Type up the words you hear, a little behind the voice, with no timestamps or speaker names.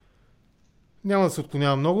Няма да се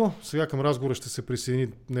отклонявам много. Сега към разговора ще се присъедини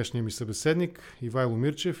днешния ми събеседник Иво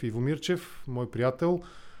Мирчев, мой приятел,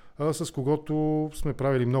 с когото сме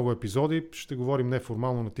правили много епизоди. Ще говорим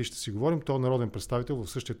неформално, на ти ще си говорим. Той е народен представител в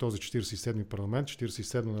същия този 47-ми парламент,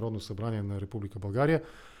 47-то Народно събрание на Република България,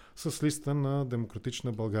 с листа на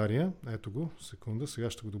Демократична България. Ето го, секунда, сега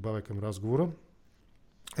ще го добавя към разговора.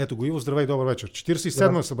 Ето го, Иво, здравей, добър вечер.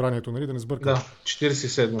 47-то е събранието, нали, да не сбъркам. Да,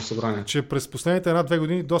 47-то събрание. Че през последните 1-2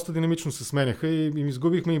 години доста динамично се сменяха и им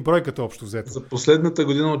изгубихме и бройката общо взето. За последната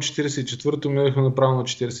година от 44-то минахме направо на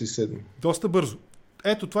 47-то. Доста бързо.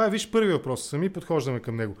 Ето, това е, виж, първи въпрос. Сами подхождаме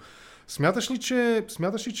към него. Смяташ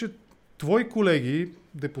ли, че твои колеги,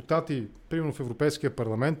 депутати, примерно в Европейския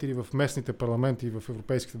парламент или в местните парламенти в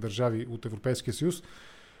европейските държави от Европейския съюз,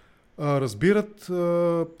 разбират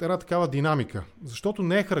една такава динамика? Защото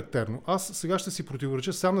не е характерно. Аз сега ще си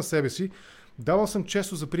противореча сам на себе си. Давал съм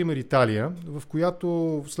често за пример Италия, в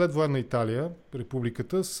която след военна Италия,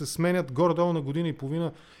 републиката, се сменят горе-долу на година и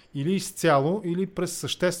половина или изцяло, или през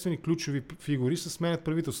съществени ключови фигури се сменят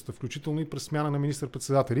правителствата, включително и през смяна на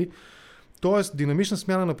министър-председатели. Тоест, динамична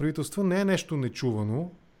смяна на правителства не е нещо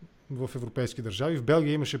нечувано в европейски държави. В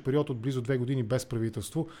Белгия имаше период от близо 2 години без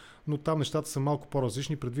правителство, но там нещата са малко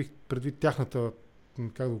по-различни предвид тяхната,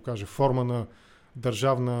 как да го кажа, форма на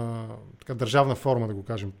държавна форма, да го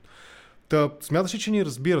кажем. Смяташ ли, че ни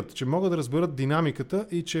разбират, че могат да разберат динамиката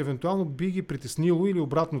и че евентуално би ги притеснило или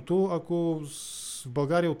обратното, ако в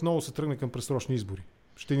България отново се тръгне към предсрочни избори?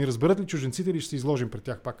 Ще ни разберат ли чужденците или ще се изложим пред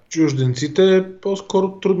тях пак? Чужденците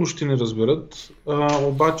по-скоро трудно ще ни разберат.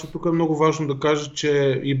 Обаче тук е много важно да кажа,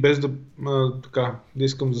 че и без да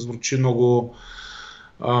искам да звучи много...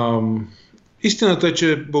 Истината е,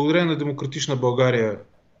 че благодарение на Демократична България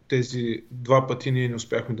тези 2 пъти ние не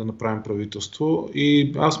успяхме да направим правителство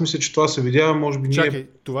и аз мисля, че това се видява, може би... Чакай,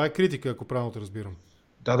 това е критика, ако правилно те разбирам.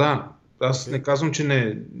 Да. Аз не казвам,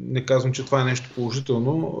 че това е нещо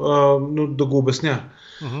положително, но да го обясня.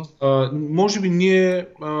 Може би ние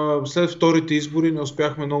след вторите избори не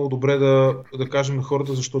успяхме много добре да кажем на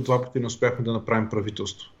хората, защо 2 пъти не успяхме да направим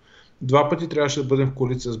правителство. 2 пъти трябваше да бъдем в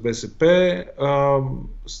коалиция с БСП.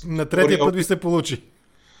 На третия път ви се получи.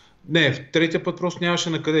 Не, в третия път просто нямаше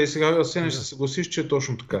на къде. И сега ще се съгласиш, че е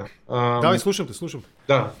точно така. Да, и слушам те.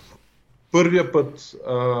 Да. Първия път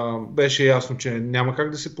беше ясно, че няма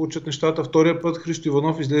как да се получат нещата. Втория път Христо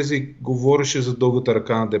Иванов излезе и говореше за дългата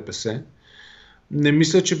ръка на ДПС. Не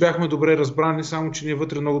мисля, че бяхме добре разбрани, само че ние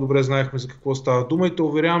вътре много добре знаехме за какво става дума и те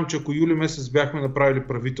уверявам, че ако юли месец бяхме направили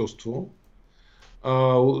правителство,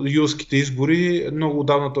 юлските избори, много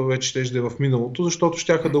отдавна това вече ще е в миналото, защото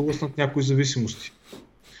щяха да лъснат някои зависимости.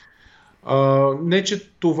 Не, че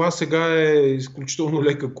това сега е изключително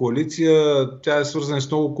лека коалиция, тя е свързана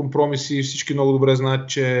с много компромиси и всички много добре знаят,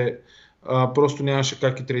 че просто нямаше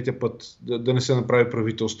как и третия път да не се направи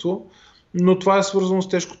правителство. Но това е свързано с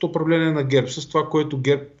тежкото управление на ГЕРБ, с това, което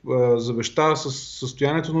ГЕРБ завещава, с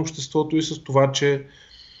състоянието на обществото и с това, че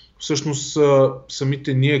всъщност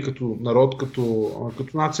самите ние като народ, като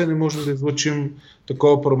нация не можем да излъчим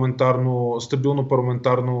такова стабилно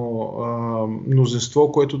парламентарно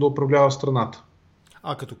мнозинство, което да управлява страната.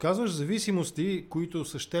 Като казваш зависимости, които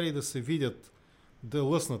са щели да се видят, да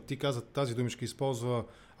лъснат, ти каза, тази думичка използва,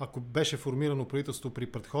 ако беше формирано правителство при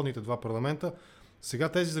предходните 2 парламента, сега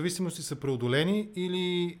тези зависимости са преодолени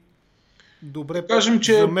или добре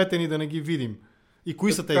заметени да не ги видим? И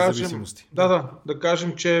кои са тези зависимости? Да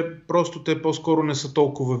кажем, че просто те по-скоро не са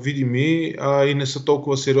толкова видими и не са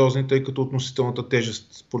толкова сериозни, тъй като относителната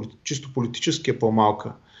тежест, чисто политически е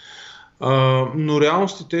по-малка. Но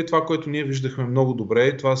реалностите, това, което ние виждахме много добре,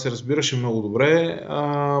 и това се разбираше много добре,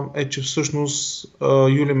 е, че всъщност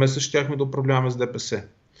юли месец щяхме да управляваме с ДПС.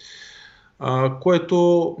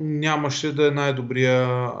 Което нямаше да е най-добрия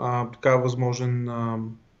възможен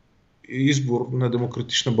избор на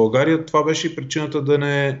Демократична България. Това беше и причината да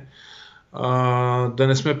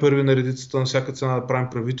не сме първи на редицата на всяка цена да правим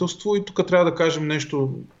правителство. И тук трябва да кажем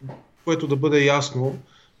нещо, което да бъде ясно.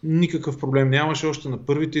 Никакъв проблем нямаше още на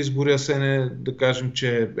първите избори, да кажем,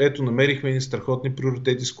 че ето намерихме едни страхотни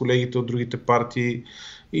приоритети с колегите от другите партии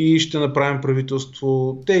и ще направим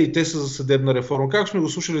правителство. Те са за съдебна реформа. Как сме го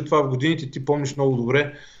слушали това в годините, ти помниш много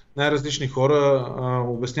добре, най-различни хора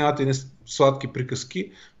обясняват едни сладки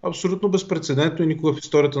приказки. Абсолютно безпрецедентно и никога в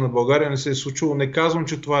историята на България не се е случило. Не казвам,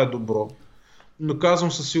 че това е добро, но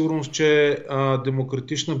казвам със сигурност, че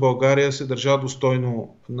Демократична България се държа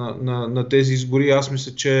достойно на тези избори. Аз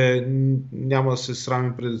мисля, че няма да се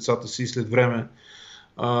срамим пред децата си след време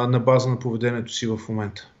на база на поведението си в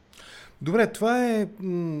момента. Добре, това е...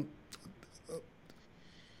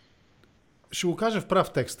 Ще го кажа в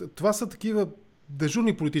прав текст. Това са такива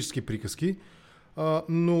дежурни политически приказки,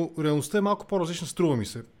 но реалността е малко по-различна, струва ми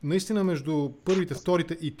се. Наистина между първите,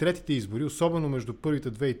 вторите и третите избори, особено между първите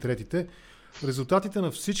две и третите, резултатите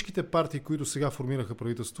на всичките партии, които сега формираха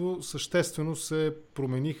правителство, съществено се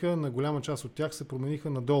промениха, на голяма част от тях се промениха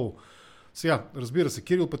надолу. Сега, разбира се,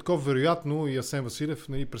 Кирил Петков, вероятно и Асен Василев,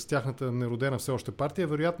 през тяхната неродена все още партия,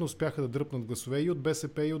 вероятно успяха да дръпнат гласове и от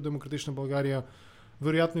БСП, и от Демократична България,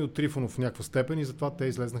 вероятно и от Трифонов в някаква степен, и затова те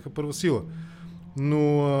излезнаха първа сила.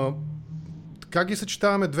 Но как ги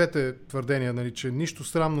съчетаваме двете твърдения, че нищо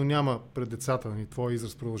срамно няма пред децата, твой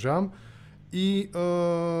израз продължавам, и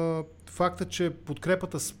факта, че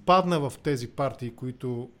подкрепата спадна в тези партии,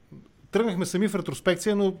 които тръгнахме сами в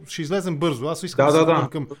ретроспекция, но ще излезем бързо. Аз искам да се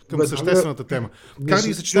върнем към съществената тема. Как да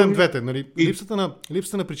ги съчетаем двете?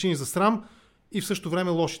 Липсата на причини за срам и в същото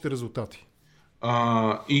време лошите резултати.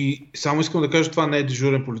 И само искам да кажа, това не е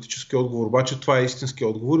дежурен политически отговор, обаче това е истински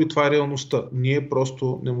отговор и това е реалността. Ние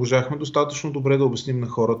просто не можахме достатъчно добре да обясним на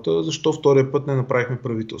хората, защо втория път не направихме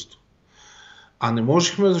правителство. А не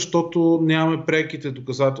можехме, защото нямаме преките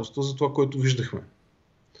доказателства за това, което виждахме.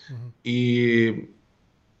 И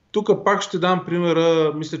тук пак ще дам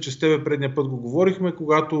примера, мисля, че с тебе предния път го говорихме,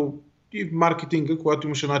 когато и в маркетинга, когато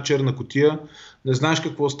имаш една черна кутия, не знаеш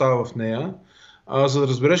какво става в нея, за да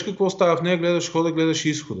разбереш какво става в нея, гледаш входа, гледаш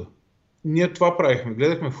изхода. Ние това правихме.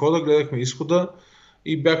 Гледахме входа, гледахме изхода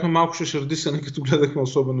и бяхме малко шашардисани, като гледахме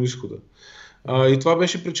особено изхода. И това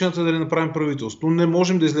беше причината да не направим правителство. Не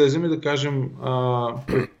можем да излезем и да кажем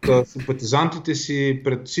пред симпатизантите си,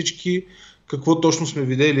 пред всички, какво точно сме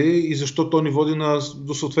видели и защо то ни води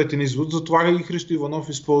до съответен извод. Затова и Христо Иванов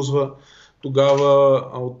използва тогава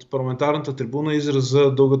от парламентарната трибуна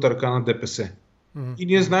израза дългата ръка на ДПС. И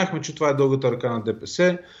ние знаехме, че това е дългата ръка на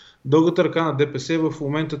ДПС. Дългата ръка на ДПС в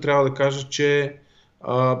момента трябва да кажа, че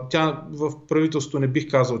тя в правителството не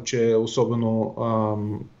бих казал, че особено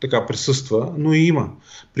така присъства, но и има.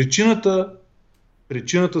 Причината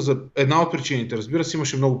за една от причините, разбира се,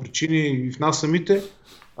 имаше много причини и в нас самите,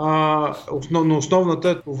 но основната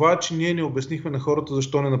е това, че ние не обяснихме на хората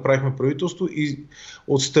защо не направихме правителство и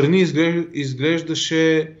отстрани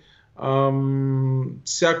изглеждаше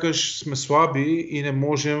сякаш сме слаби и не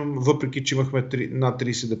можем, въпреки че имахме над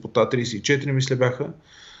 30 депутата, 34 мисля бяха,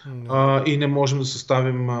 и не можем да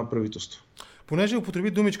съставим правителство. Понеже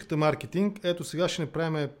употреби думичката маркетинг, ето сега ще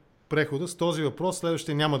направим прехода с този въпрос,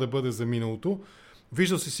 следващия няма да бъде за миналото.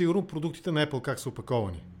 Виждал си сигурно продуктите на Apple как са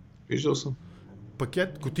опаковани? Виждал съм.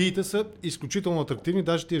 Кутиите са изключително атрактивни,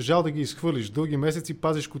 даже ти е жал да ги изхвърлиш. Дълги месеци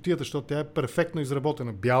пазиш кутията, защото тя е перфектно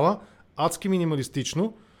изработена. Бяла, адски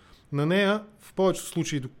минималистично. На нея, в повечето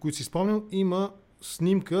случаи, до които си спомням, има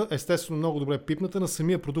снимка, естествено много добре пипната, на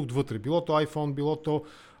самия продукт вътре. Било то iPhone, било то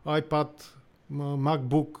iPad,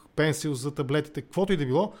 MacBook, Pencil за таблетите, каквото и да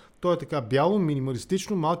било. То е така бяло,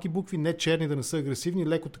 минималистично, малки букви, не черни, да не са агресивни,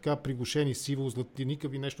 леко така приглушени, сиво,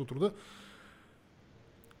 златиникави, нещо от рода.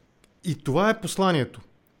 И това е посланието.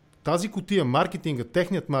 Тази кутия, маркетинга,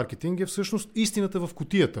 техният маркетинг е всъщност истината в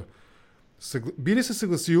кутията. Би ли се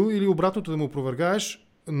съгласил или обратното да му опровергаеш,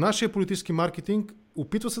 нашия политически маркетинг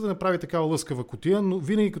опитва се да направи такава лъскава кутия, но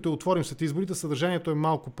винаги като я отворим след изборите, съдържанието е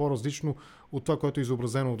малко по-различно от това, което е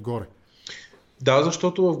изобразено отгоре. Да,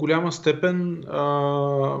 защото в голяма степен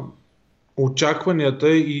очакванията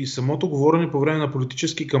и самото говорене по време на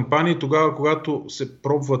политически кампании, тогава когато се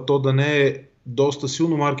пробва то да не е доста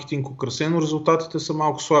силно маркетинг украсено, резултатите са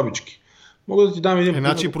малко слабички. Мога да ти дам един...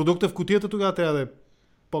 Значи продукта в кутията тогава трябва да е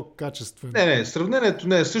по-качествен. Не, сравнението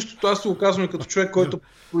не е същото. Аз ти го казвам и като човек, който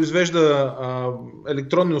произвежда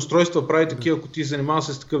електронни устройства, прави такива кутии, занимава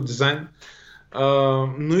се с такъв дизайн.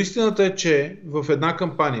 Но истината е, че в една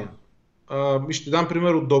кампания, ще дам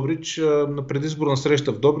пример от Добрич, на предизборна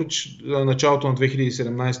среща в Добрич, началото на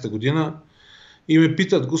 2017 година, и ме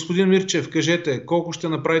питат: господин Мирчев, кажете, колко ще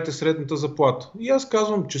направите средната заплата? И аз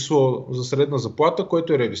казвам число за средна заплата,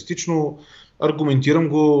 което е реалистично, аргументирам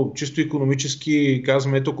го чисто икономически,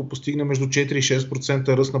 казвам, ето ако постигне между 4 и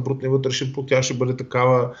 6% ръст на брутния вътрешен продукт, тя ще бъде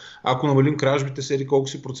такава, ако намалим кражбите седи колко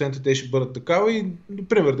си процента, те ще бъдат такава и,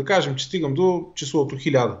 например, да кажем, че стигам до числото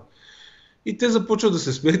 1000. И те започват да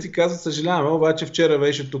се смеят и казват: съжаляваме, обаче вчера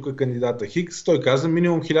беше тук кандидата Хикс, той каза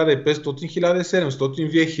минимум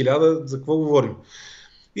 1500-1700, вие 1000, за какво говорим?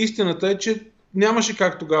 Истината е, че нямаше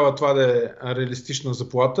как тогава това да е реалистична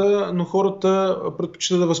заплата, но хората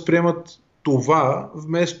предпочитат да възприемат това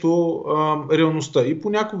вместо реалността. И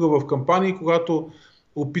понякога в кампании, когато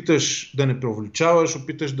опиташ да не преувеличаваш,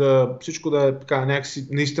 опиташ да всичко да е така някакси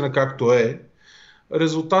наистина както е,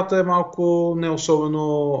 резултатът е малко не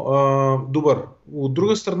особено добър. От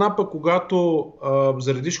друга страна пък, когато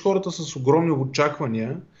заредиш хората с огромни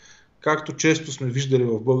очаквания, както често сме виждали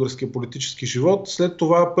в българския политически живот. След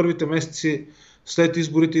това, първите месеци след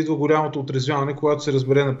изборите, идва голямото отрезвяване, когато се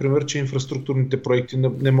разбере, например, че инфраструктурните проекти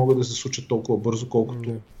не могат да се случат толкова бързо,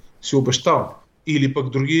 колкото си обещава. Или пък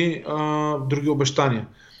други обещания.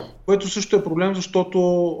 Което също е проблем, защото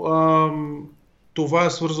това е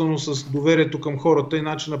свързано с доверието към хората и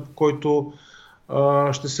начина, по който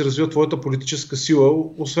ще се развива твоята политическа сила,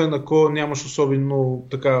 освен ако нямаш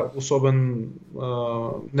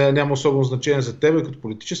няма особено значение за тебе като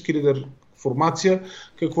политически лидер, формация,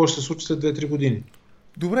 какво ще се случи след 2-3 години.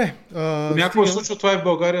 Добре. Понякога се случва това и в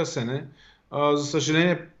България, Сене. За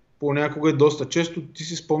съжаление, понякога е доста често. Ти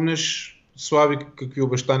си спомняш, Слави, какви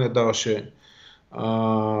обещания даваше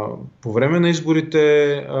по време на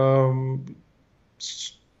изборите.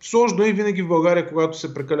 Сложно и винаги в България, когато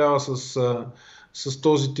се прекалява с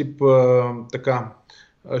този тип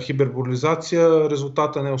хиперболизация,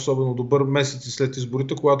 резултата не е особено добър месеци след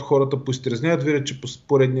изборите, когато хората поизтрезняват, видят, че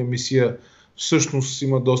поредния мисия всъщност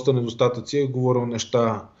има доста недостатъци, е говорил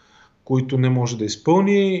неща, които не може да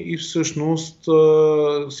изпълни и всъщност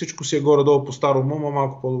всичко си е горе-долу по старому, но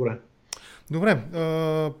малко по-добре. Добре,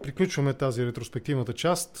 приключваме тази ретроспективната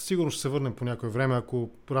част. Сигурно ще се върнем по някое време, ако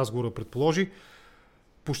разговора предположи.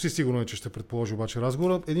 Почти сигурно е, че ще предположи обаче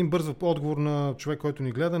разговора. Един бърз отговор на човек, който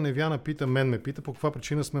ни гледа. Невяна пита, мен ме пита, по каква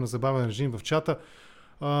причина сме на забавен режим в чата.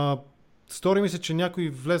 Стори ми се, че някои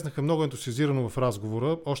влезнаха много ентусиазирано в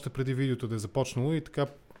разговора, още преди видеото да е започнало и така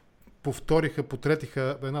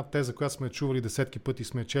потретиха една теза, която сме чували десетки пъти,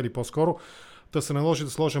 сме чели по-скоро. Та се наложи да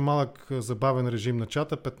сложа малък забавен режим на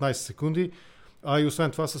чата, 15 секунди. И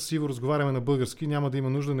освен това с Иво разговаряме на български, няма да има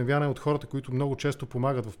нужда. Невяна е от хората, които много често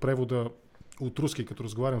помагат в превода от руски, като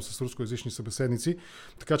разговарям с рускоязични събеседници.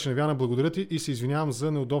 Така че, Невяна, благодаря ти и се извинявам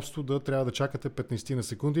за неудобство да трябва да чакате 15 на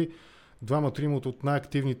секунди. Двама-трима от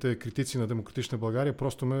най-активните критици на Демократична България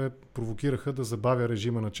просто ме провокираха да забавя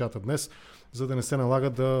режима на чата днес, за да не се налага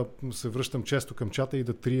да се връщам често към чата и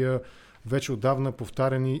да трия вече отдавна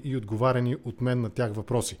повтаряни и отговаряни от мен на тях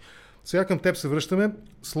въпроси. Сега към теб се връщаме.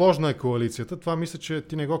 Сложна е коалицията. Това мисля, че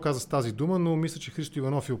ти не го каза с тази дума, но мисля, че Христо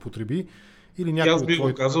Иванов я употреби. Или някой аз би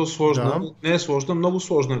го казал сложна. Да. Не е сложна, много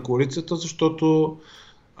сложна е коалицията, защото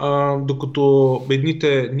докато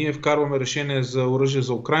ние вкарваме решение за оръжие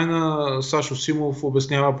за Украйна, Сашо Симов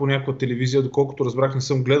обяснява по някаква телевизия, доколкото разбрах, не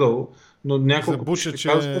съм гледал, но няколко Буча, че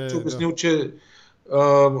обяснил, че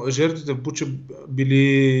жертвите в Буча били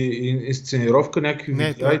инсценировка, някакви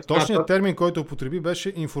видеа. Точният термин, който употреби,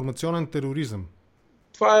 беше информационен тероризъм.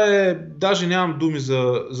 Това е, даже нямам думи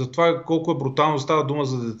за това колко е брутално, става дума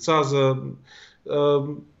за деца,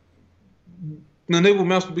 на него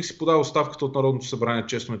място бих си подал оставката от Народното събрание,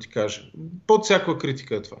 честно ти кажа. Под всякаква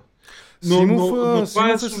критика е това. Симов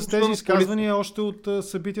е с тези изказвания още от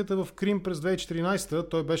събитията в Крим през 2014.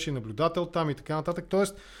 Той беше наблюдател там и така нататък.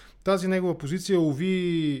 Тоест, тази негова позиция,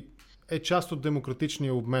 уви, е част от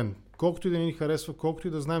демократичния обмен. Колкото и да ни харесва, колкото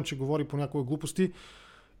и да знаем, че говори по някои глупости,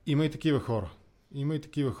 има и такива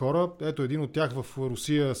хора. Ето, един от тях в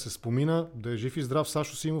Русия се спомина, да е жив и здрав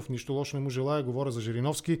Сашо Симов, нищо лошо не му желая, говоря за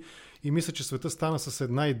Жириновски и мисля, че света стана с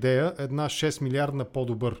една идея, една 6 милиардна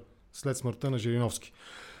по-добър след смъртта на Жириновски.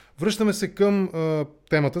 Връщаме се към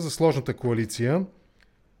темата за сложната коалиция.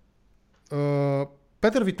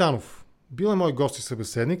 Петър Витанов бил е мой гост и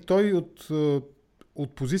събеседник. Той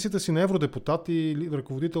от позицията си на евродепутат и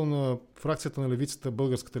ръководител на фракцията на левицата,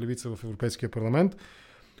 българската левица в Европейския парламент,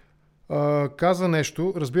 каза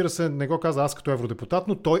нещо, разбира се, не го каза аз като евродепутат,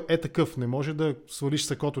 но той е такъв. Не може да свалиш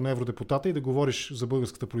сакото на евродепутата и да говориш за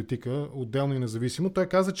българската политика отделно и независимо. Той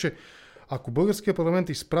каза, че ако българския парламент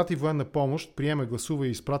изпрати военна помощ, приеме, гласува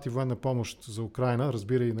и изпрати военна помощ за Украйна,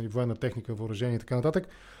 разбира и военна техника, въоръжение и така нататък,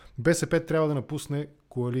 БСП трябва да напусне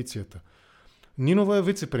коалицията. Нинова е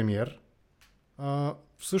вице-премиер. В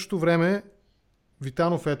същото време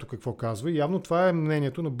Витанов ето какво казва. Явно това е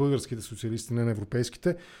мнението на българските социалисти, не на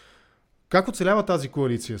европейските. Как оцелява тази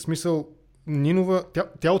коалиция? В смисъл, Нинова,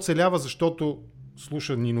 тя оцелява, защото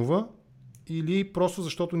слуша Нинова или просто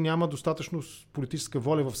защото няма достатъчно политическа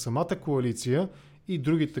воля в самата коалиция и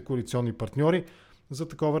другите коалиционни партньори за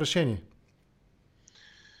такова решение?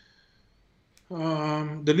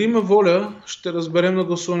 Дали има воля, ще разберем на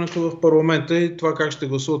гласуването в парламента и това как ще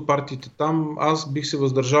гласуват партиите там. Аз бих се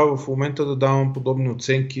въздържал в момента да давам подобни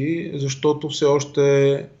оценки, защото все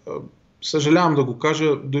още, съжалявам да го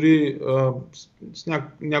кажа, дори с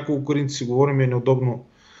няколко коринци си говорим, е неудобно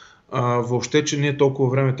въобще, че ние толкова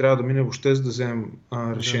време трябва да мине въобще, за да вземем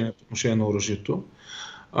решение по отношение на оръжието.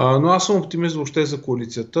 Но аз съм оптимист въобще за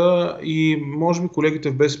коалицията и може би колегите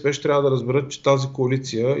в БСП ще трябва да разберат, че тази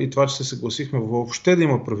коалиция и това, че се съгласихме въобще да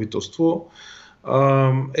има правителство,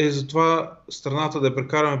 за това страната да я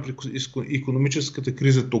прекараме при икономическата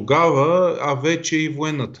криза тогава, а вече и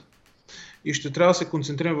военната. И ще трябва да се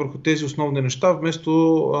концентрираме върху тези основни неща, вместо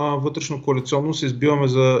вътрешно коалиционно се избиваме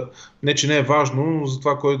за, не че не е важно, но за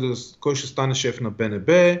това кой ще стане шеф на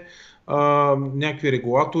БНБ, някакви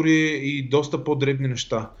регулатори и доста по-дребни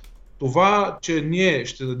неща. Това, че ние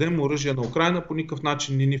ще дадем оръжие на Украйна, по никакъв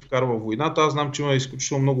начин не ни вкарва войната. Аз знам, че има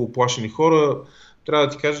изключително много оплашени хора. Трябва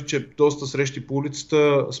да ти кажа, че доста срещи по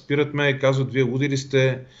улицата спират ме и казват: вие луди ли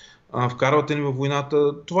сте, вкарвате ни във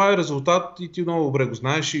войната. Това е резултат и ти много добре го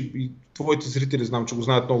знаеш, и твоите зрители знам, че го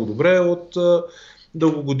знаят много добре, от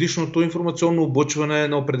дългогодишното информационно облъчване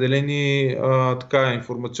на определени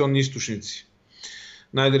информационни източници.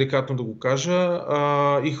 Най-деликатно да го кажа.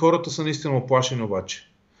 И хората са наистина оплашени обаче.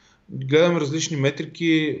 Гледам различни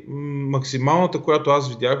метрики. Максималната, която аз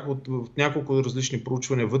видях от няколко различни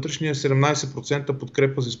проучвания вътрешни, е 17%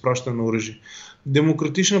 подкрепа за изпращане на оръжие.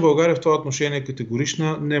 Демократична България в това отношение е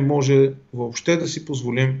категорична. Не може въобще да си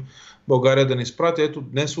позволим България да не изпрати. Ето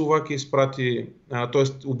днес Словакия изпрати,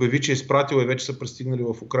 т.е. обяви, че е изпратила и вече са пристигнали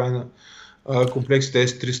в Украйна комплексите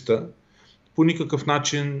С-300. По никакъв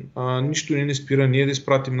начин нищо не спира ние да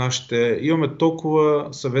изпратим нашите. Имаме толкова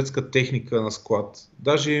съветска техника на склад.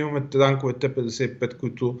 Даже имаме танкове Т-55,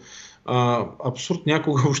 които абсурд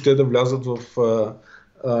някога въобще да влязат в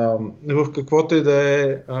каквото и да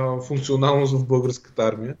е функционалност в българската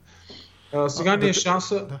армия. Сега ни е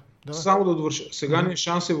шанса, само да довърша, сега ни е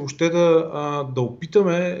шанса въобще да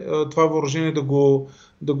опитаме това въоръжение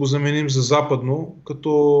да го заменим за западно,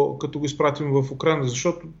 като го изпратим в Украйна,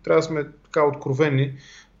 защото трябва да сме така откровени.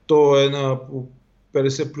 То е на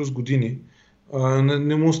 50 плюс години.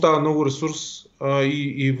 Не му остава много ресурс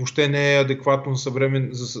и въобще не е адекватно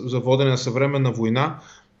за водене на съвременна война.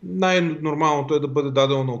 Най-нормалното е да бъде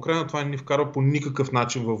дадено на Украйна. Това не ни вкарва по никакъв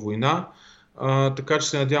начин във война. Така че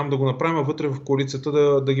се надявам да го направим, а вътре в коалицията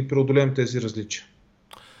да ги преодолеем тези различия.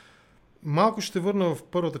 Малко ще върна в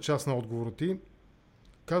първата част на отговора ти.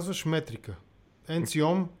 Казваш метрика.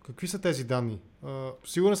 NCOM, какви са тези данни?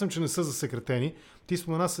 Сигурен съм, че не са засекретени. Ти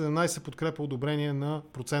спомена 17 подкрепа одобрение на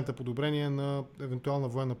процента подобрение на евентуална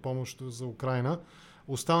военна помощ за Украйна.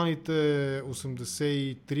 Останалите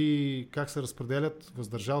 83 как се разпределят?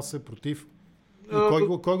 Въздържал се, против?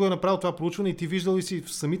 Кой го е направил това проучване и ти виждал ли си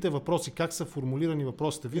в самите въпроси как са формулирани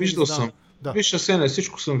въпросите? Виждал съм. Да. Виж, Асене,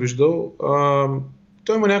 всичко съм виждал.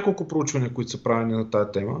 Той има няколко проучвания, които са правени на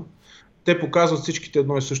тая тема. Те показват всичките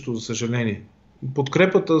едно и също, за съжаление.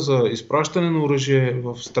 Подкрепата за изпращане на оръжие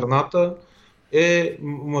в страната е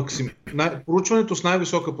проучването с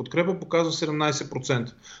най-висока подкрепа показва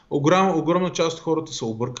 17%. Огромна част от хората са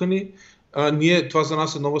объркани. Това за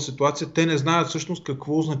нас е нова ситуация. Те не знаят всъщност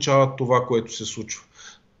какво означава това, което се случва.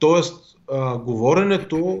 Тоест,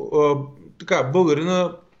 говоренето,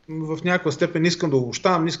 българина в някаква степен, не искам да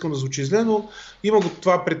обобщавам, не искам да звучи зле, но има го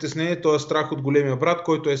това притеснение, този страх от големия брат,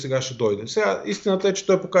 който сега ще дойде. Сега истината е, че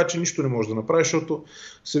той показва, че нищо не може да направи, защото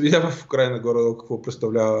се видя в Украйна горе какво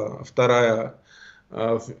представлява вторая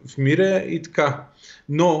в мире и така.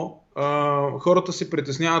 Но хората се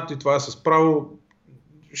притесняват и това е с право.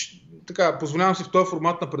 Позволявам си в този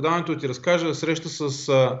формат на предаването да ти разкажа среща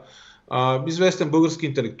с известен български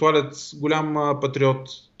интелектуалец, голям патриот.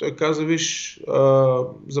 Той каза: виж,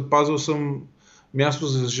 запазил съм място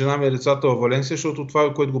за жена ми и децата във Валенсия, защото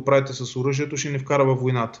това, което го правите с оръжието, ще ни вкара във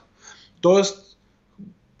войната. Тоест,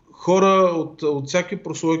 хора от всяки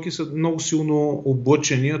прослойки са много силно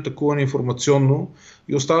облъчени, атакувани информационно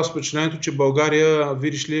и остава с впечатлението, че България,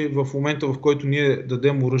 видиш ли, в момента, в който ние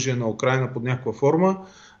дадем оръжие на Украйна под някаква форма,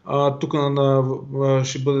 тук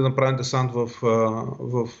ще бъде направен десант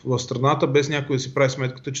в страната, без някой да си прави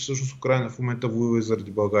сметката, че всъщност Украйна в момента воюва и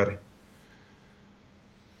заради България.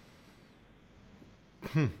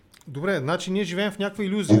 Добре, значи ние живеем в някаква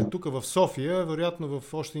илюзия. Тук в София, вероятно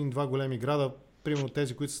в още един-два големи града, примерно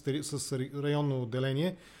тези, които са с районно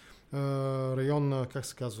отделение, с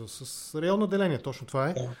районно деление, точно това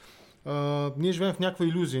е. Ние живеем в някаква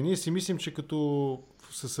илюзия. Ние си мислим, че като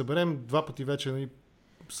се съберем два пъти вече,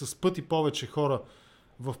 с пъти повече хора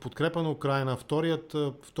в подкрепа на Украйна,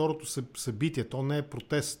 второто събитие, то не е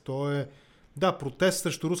протест, то е протест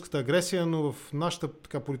срещу руската агресия, но в нашата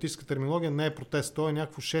политическа терминология не е протест, то е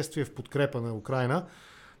някакво шествие в подкрепа на Украйна.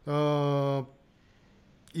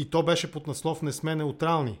 И то беше под наслов "Не сме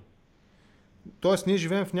неутрални". Тоест ние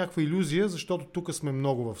живеем в някаква илюзия, защото тук сме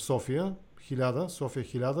много в София, София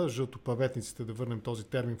 1000, жълтопаветниците, да върнем този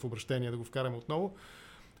термин в обращение, да го вкараме отново.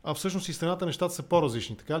 А всъщност и страната нещата са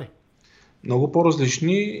по-различни, така ли? Много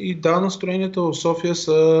по-различни и настроенията в София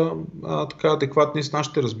са адекватни с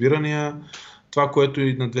нашите разбирания. Това, което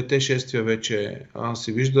и на двете шествия вече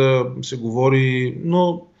се вижда, се говори,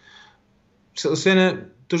 но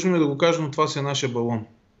тъжно ми да го кажа, но това си е нашия балон.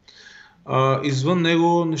 Извън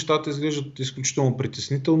него нещата изглеждат изключително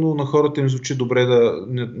притеснително. На хората им звучи добре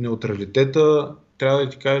неутралитета. Трябва да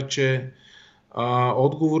ти кажа, че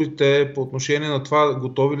отговорите по отношение на това,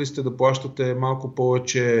 готови ли сте да плащате малко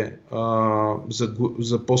повече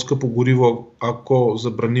за по-скъпо гориво, ако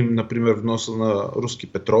забраним, например, вноса на руски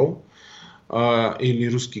петрол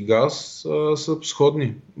или руски газ, са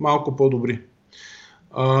сходни, малко по-добри.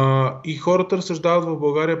 И хората разсъждават в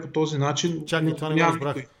България по този начин. Чакай, това не го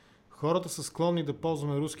разбрах. Хората са склонни да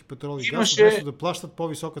ползваме руски петрол и газ, вместо да плащат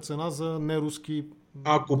по-висока цена за неруски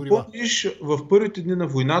горива. Ако помниш, в първите дни на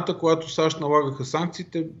войната, когато САЩ налагаха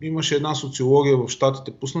санкциите, имаше една социология в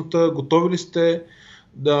щатите пусната. Готови ли сте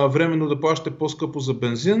временно да плащате по-скъпо за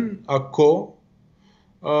бензин, ако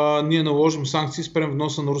ние наложим санкции, спрем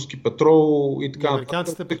вноса на руски петрол и така нататък?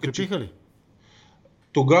 Американците подкрепиха ли?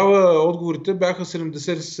 Тогава отговорите бяха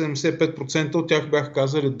 70-75%, от тях бяха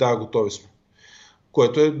казали да, готови сме.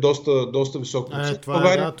 Което е доста високо.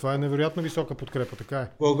 Това е невероятно висока подкрепа, така е.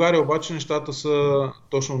 В България обаче нещата са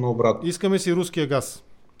точно наобратно. Искаме си руския газ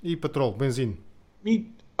и петрол, бензин. И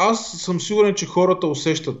аз съм сигурен, че хората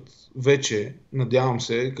усещат вече, надявам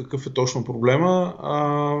се, какъв е точно проблема.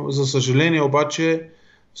 За съжаление обаче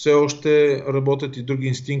все още работят и други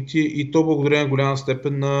инстинкти и то благодарение голяма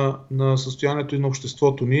степен на състоянието и на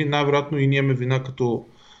обществото ни. Най-вероятно и ние имаме вина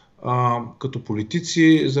като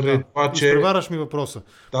политици, заради това, че... Изпревараш ми въпроса.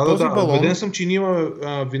 Убеден съм, че ние имаме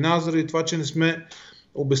вина заради това, че не сме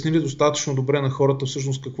обяснили достатъчно добре на хората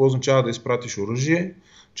всъщност какво означава да изпратиш оръжие,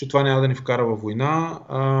 че това няма да ни вкара във война,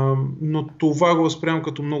 но това го възприемам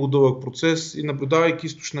като много дълъг процес и наблюдавайки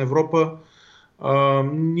Източна Европа,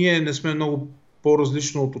 ние не сме много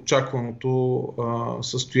по-различно от очакваното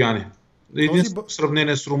състояние. В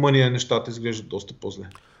сравнение с Румъния нещата изглеждат доста по-зле.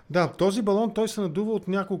 Да, този балон той се надува от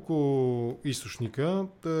няколко източника.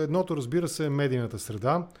 Едното, разбира се, е медийната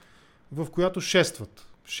среда, в която шестват,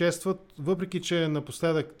 въпреки че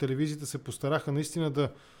напоследък телевизиите се постараха наистина да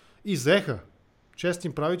изеха. Чест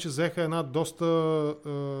им прави, че взеха една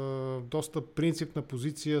доста принципна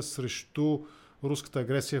позиция срещу руската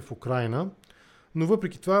агресия в Украйна. Но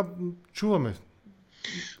въпреки това чуваме.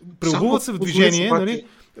 Преобуват се в движение. Нали?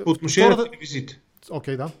 По отношение на телевизиите.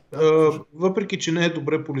 Okay, да. Въпреки, че не е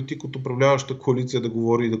добре политик от управляваща коалиция да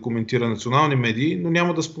говори и да коментира национални медии, но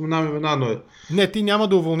няма да споменам имена, но Не, ти няма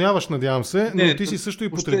да уволняваш, надявам се, но ти си също и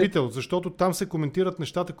потребител, защото там се коментират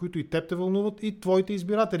нещата, които и теб те вълнуват и твоите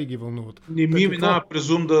избиратели ги вълнуват. Не ми минава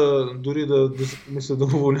презум дори да мисля да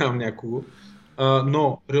уволнявам някого.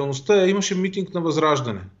 Но реалността имаше митинг на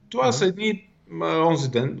Възраждане. Това са едни онзи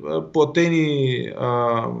ден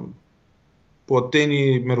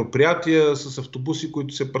платени мероприятия с автобуси,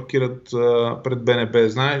 които се паркират пред БНБ,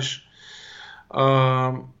 знаеш.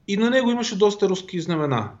 И на него имаше доста руски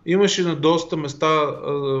знамена. Имаше на доста места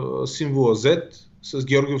символа Z с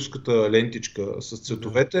георгиевската лентичка с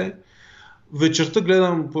цветовете. Вечерта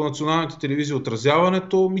гледам по националните телевизии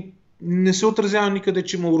отразяването. Не се отразява никъде,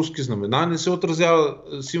 че има руски знамена, не се отразява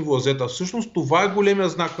символа Z. А всъщност това е големия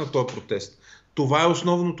знак на този протест. Това е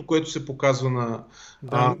основното, което се показва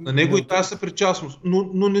на него и тази съпричастност.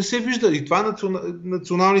 Но не се вижда. И това е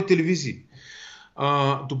национални телевизии.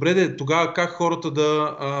 Добре, тогава как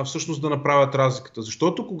хората всъщност да направят разликата?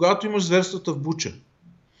 Защото когато имаш зверствата в Буча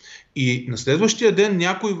и на следващия ден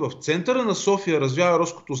някой в центъра на София развява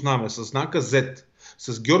руското знаме с знака Z,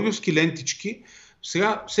 с георгиевски лентички,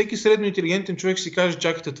 сега всеки средно интелигентен човек си каже,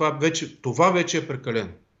 чакайте, това вече е прекалено.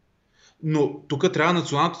 Но тук трябва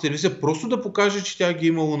националната телевизия просто да покаже, че тя ги е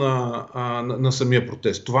имало на самия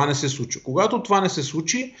протест. Това не се случи. Когато това не се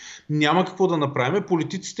случи, няма какво да направим.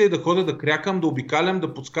 Политиците да ходя да крякам, да обикалям,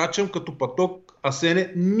 да подскачам като паток,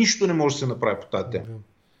 нищо не може да се направи по тази тема.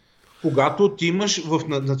 Когато ти имаш в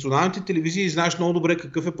националните телевизии и знаеш много добре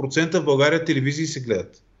какъв е процента в България телевизии се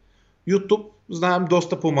гледат. YouTube знаем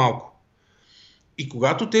доста по-малко. И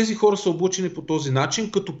когато тези хора са облучени по този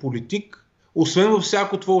начин, като политик, освен във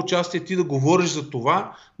всяко твое участие ти да говориш за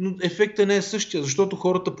това, но ефектът не е същия, защото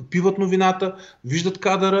хората попиват новината, виждат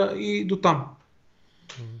кадъра и дотам.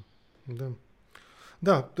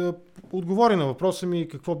 Да, отговори на въпроса ми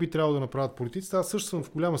какво би трябвало да направят политиците. Аз също съм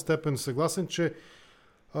в голяма степен съгласен, че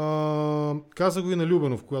каза го и на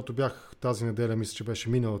Любенов, когато бях тази неделя, мисля, че беше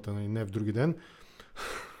миналата, не в други ден.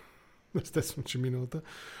 Естествено, че миналата.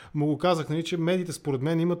 Му го казах, че медиите според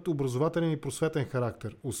мен имат образователен и просветен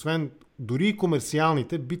характер. Освен дори и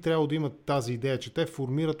комерциалните, би трябвало да имат тази идея, че те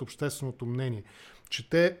формират общественото мнение, че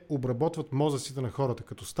те обработват мозъците на хората.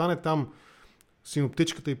 Като стане там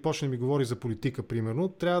синоптичката и почне ми говори за политика, примерно,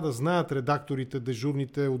 трябва да знаят редакторите,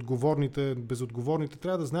 дежурните, отговорните, безотговорните,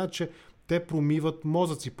 трябва да знаят, че те промиват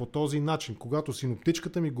мозъци по този начин, когато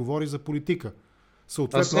синоптичката ми говори за политика.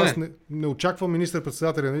 Съответно, аз не очаквам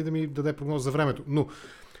министър-председателя, нали, да ми даде прогноз за времето. Но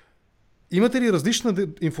имате ли различна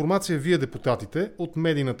информация вие, депутатите, от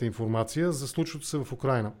медийната информация за случващото се в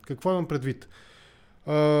Украйна? Какво имам предвид?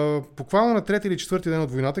 Буквално на 3 или 4 ден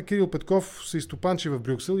от войната Кирил Петков се изтопанчи в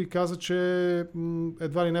Брюксел и каза, че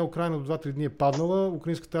едва ли не Украйна до 2-3 дни е паднала,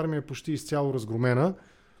 украинската армия е почти изцяло разгромена.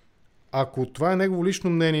 Ако това е негово лично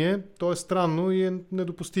мнение, то е странно и е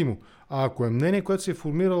недопустимо. А ако е мнение, което се е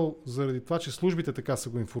формирал заради това, че службите така са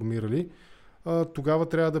го информирали, тогава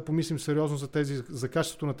трябва да помислим сериозно за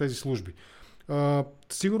качеството на тези служби.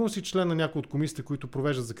 Сигурно си член на някои от комисиите, които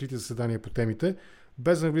провеждат закрити заседания по темите,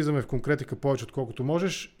 без да навлизаме в конкретика повече отколкото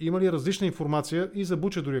можеш. Има ли различна информация и за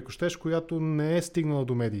Буча дори ако щеш, която не е стигнала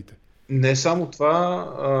до медиите? Не само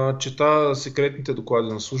това, чета секретните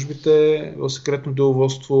доклади на службите. В секретно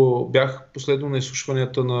деловодство бях последно на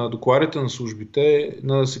изслушванията на докладите на службите,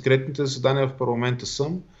 на секретните заседания в парламента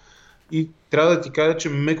съм. И трябва да ти кажа, че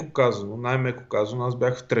най-меко казано, аз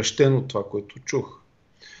бях втрещен от това, което чух.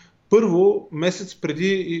 Първо, месец преди,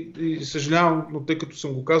 и съжалявам, но тъй като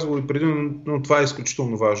съм го казвал и преди, но това е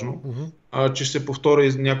изключително важно, че ще се повторя и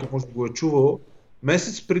някой може да го е чувал,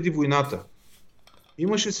 месец преди войната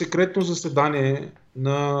имаше секретно заседание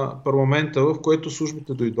на парламента, в което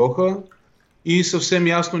службите дойдоха и съвсем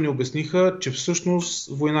ясно ни обясниха, че всъщност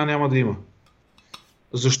война няма да има.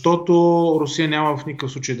 Защото Русия няма в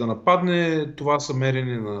никакъв случай да нападне, това са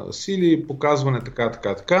мерени на сили, показване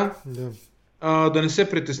така. Да не се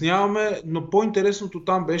притесняваме, но по-интересното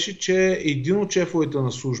там беше, че един от шефовете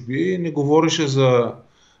на служби не говореше за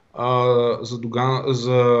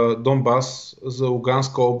Донбас, за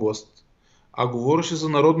Луганска област, а говореше за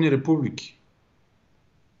народни републики.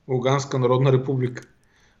 Луганска народна република.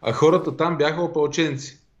 А хората там бяха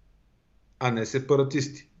опълченци, а не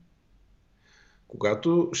сепаратисти.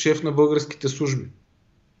 Когато шеф на българските служби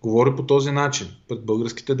говори по този начин пред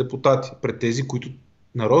българските депутати, пред тези, които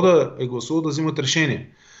народа е гласувал да взимат решение,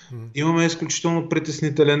 имаме изключително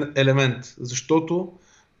притеснителен елемент, защото,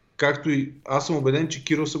 както и аз съм убеден, че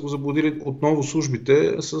Кирил са го заблудили отново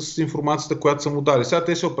службите с информацията, която са му дали. Сега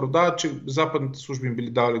те се оправдават, че западните служби им били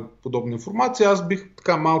дали подобна информация. Аз бих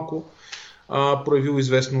така малко проявил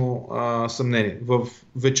известно съмнение. В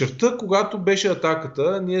вечерта, когато беше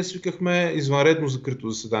атаката, ние свикахме извънредно закрито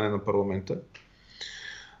заседание на парламента,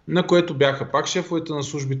 на което бяха пак шефовете на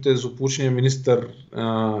службите, злополучния министър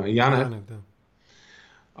Янев.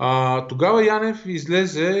 Тогава Янев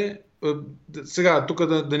излезе, сега тук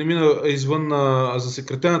да не мина извън за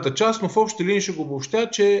секретената част, но в общи линии ще го обобщя,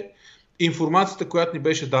 че информацията, която ни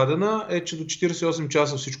беше дадена, е, че до 48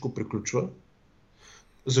 часа всичко приключва.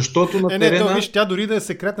 Защото на терена... Виж, тя дори да е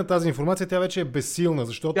секретна тази информация, тя вече е безсилна,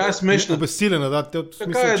 защото тя е смешна. Обезсилена, да. Така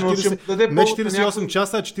смисъл, 40, не 48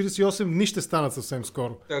 часа, а 48 дни ще станат съвсем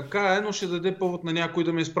скоро. Така е, но ще даде повод на някой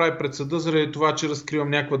да ме изправи пред съда, заради това, че разкривам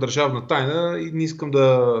някаква държавна тайна и не искам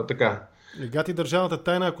да така. Гати държавната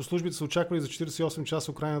тайна, ако службите са очаквали за 48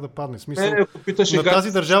 часа Украйна да падне. Смисъл, на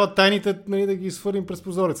тази държава тайните да ги свърнем през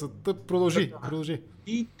прозореца. Продължи.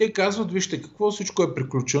 И те казват, вижте какво, всичко е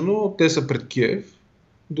приключено, те са пред Киев.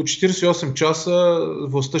 До 48 часа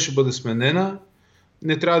властта ще бъде сменена.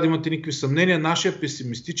 Не трябва да имате никакви съмнения. Нашия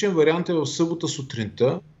песимистичен вариант е в събота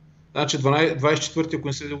сутринта. Значи 24-ти, ако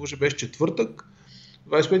не се лъжа, беше четвъртък.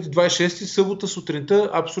 25-ти, 26-ти, събота сутринта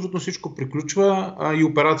абсолютно всичко приключва и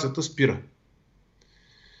операцията спира.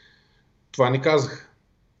 Това ни казах.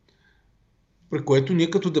 При което ние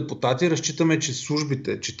като депутати разчитаме, че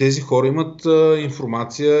службите, че тези хора имат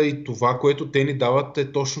информация и това, което те ни дават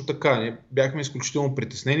е точно така. Ние бяхме изключително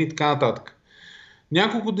притеснени и така нататък.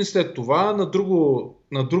 Няколко дни след това,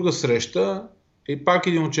 на друга среща, и пак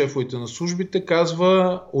един от шефовете на службите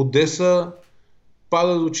казва, Одеса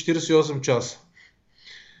пада до 48 часа.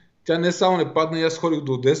 Тя не само не падна, и аз ходих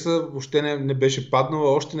до Одеса, въобще не беше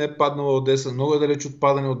паднала, още не е паднала Одеса, много е далеч от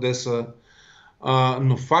падане Одеса.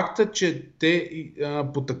 Но факта, че те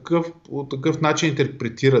по такъв начин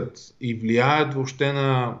интерпретират и влияят въобще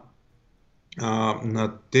на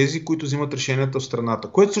тези, които взимат решенията в страната,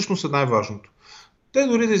 което всъщност е най-важното. Те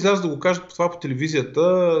дори да излязат да го кажат това по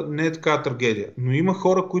телевизията, не е такава трагедия. Но има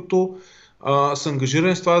хора, които са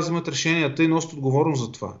ангажирани с това да взимат решенията и носят отговорност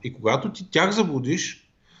за това. И когато ти тях заблудиш,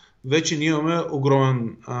 вече ние имаме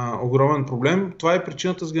огромен проблем. Това е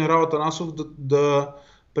причината с генерал Атанасов да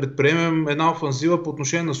предприемем една офанзива по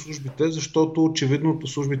отношение на службите, защото очевидно по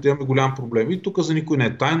службите имаме голям проблем. И тук за никой не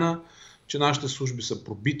е тайна, че нашите служби са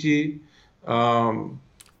пробити.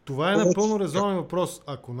 Това е напълно резонен въпрос.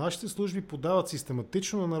 Ако нашите служби подават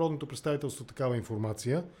систематично на народното представителство такава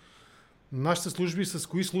информация, нашите служби с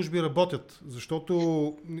кои служби работят?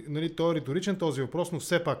 Защото, нали, той е риторичен този въпрос, но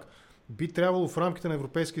все пак би трябвало в рамките на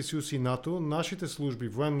Европейския съюз и НАТО нашите служби,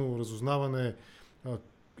 военно разузнаване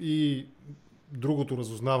и другото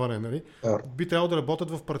разузнаване, нали, би трябвало да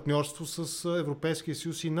работят в партньорство с Европейския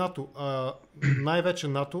съюз и НАТО. Най-вече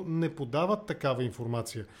НАТО не подават такава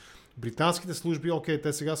информация. Британските служби, окей,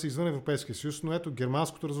 те сега са извън Европейския съюз, но ето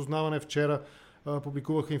германското разузнаване вчера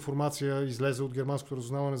публикуваха информация, излезе от германското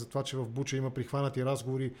разузнаване за това, че в Буча има прихванати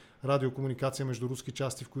разговори, радиокомуникация между руски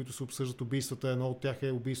части, в които се обсъждат убийствата. Едно от тях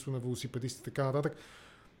е убийство на велосипедисти и така нататък.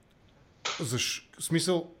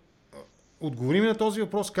 Смисъл, отговори ми на този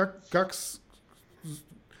въпрос, как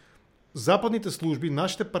западните служби,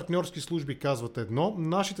 нашите партньорски служби казват едно,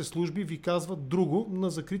 нашите служби ви казват друго на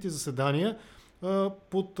закрити заседания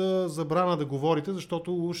под забрана да говорите,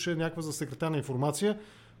 защото уж е някаква засекретена информация,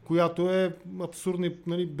 която е абсурдна,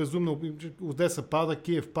 нали, безумна. Одеса пада,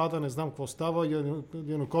 Киев пада, не знам какво става,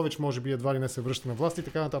 Янукович може би едва ли не се връща на власт и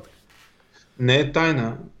така нататък. Не е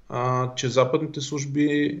тайна, че западните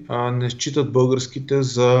служби не считат българските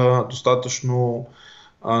за достатъчно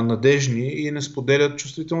надежни и не споделят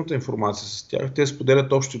чувствителната информация с тях. Те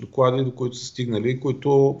споделят общи доклади, до които са стигнали,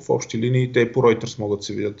 които в общи линии те по Reuters могат да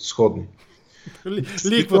се видят сходни.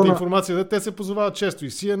 Ликвата информация, те се позовават често. И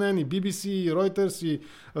CNN, и BBC, и Reuters, и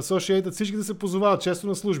Associated, всички да се позовават често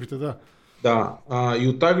на службите, да. Да, и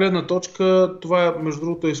от тази гледна точка това между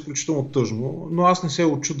другото е изключително тъжно, но аз не се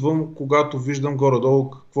очудвам, когато виждам горе-долу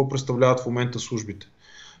какво представляват в момента службите.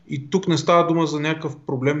 И тук не става дума за някакъв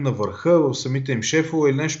проблем на върха, в самите им шефове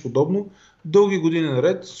или нещо подобно. Дълги години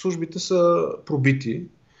наред службите са пробити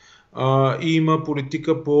и има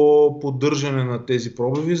политика по поддържане на тези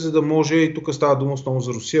пробиви, за да може, и тук става дума основно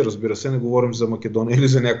за Русия, разбира се, не говорим за Македония или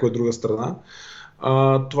за някоя друга страна,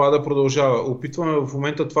 това да продължава. Опитваме в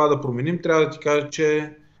момента това да променим. Трябва да ти кажа,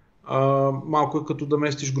 че малко е като да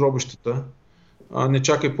местиш гробищата. Не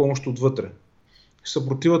чакай помощ отвътре.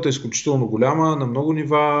 Съпротивата е изключително голяма, на много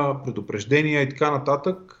нива, предупреждения и така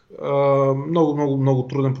нататък. Много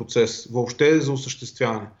труден процес. Въобще за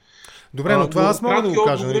осъществяване. Добре, но това аз мога да го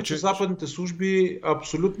кажа. Че западните служби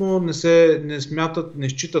абсолютно не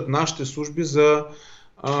считат нашите служби за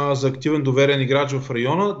активен доверен играч в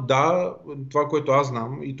района. Да, това, което аз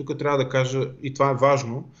знам, и тук трябва да кажа, и това е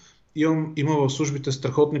важно, има в службите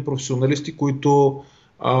страхотни професионалисти, които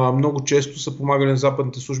много често са помагали на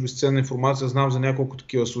западните служби с ценна информация. Знам за няколко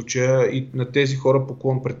такива случая и на тези хора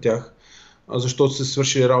поклон пред тях, защото се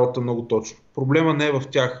свършили работа много точно. Проблема не е в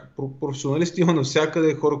тях. Професионалисти има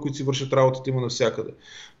навсякъде, хора, които си вършат работата, има навсякъде.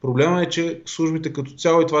 Проблема е, че службите като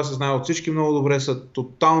цяло, и това се знае от всички много добре, са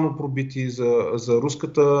тотално пробити за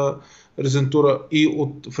руската резентура и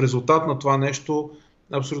в резултат на това нещо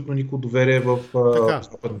абсолютно никакво доверие в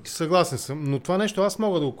западните. Съгласен съм, но това нещо аз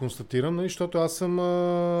мога да го констатирам, защото аз съм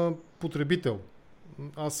потребител.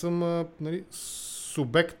 Аз съм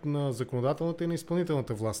субект на законодателната и на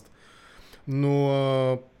изпълнителната власт.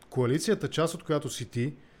 Но коалицията, част от която си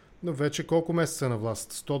ти, вече колко месеца на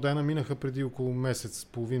власт? 100 дена минаха преди около месец,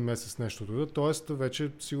 половин месец нещо. Тоест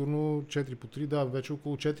вече сигурно 4 по 3, да, вече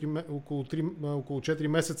около 4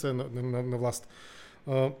 месеца е на власт.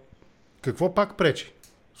 Какво пак пречи?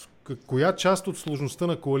 Коя част от сложността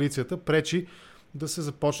на коалицията пречи да се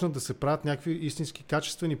започнат да се правят някакви истински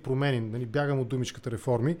качествени промени? Бягам от думичката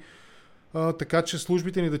реформи, така че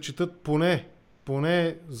службите ни да четат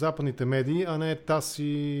поне западните медии, а не ТАСС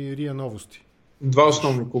и РИА Новости. Два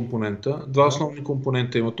основни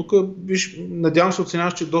компонента има. Тук, надявам се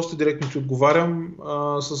оценяваш, че доста директно ти отговарям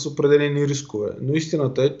с определени рискове. Но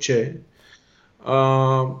истината е, че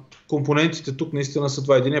компонентите тук наистина са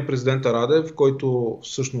два. Един е президента Радев, който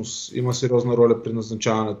всъщност има сериозна роля при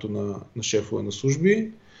назначаването на шефове на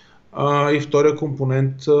служби. И втория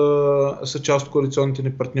компонент са част от коалиционните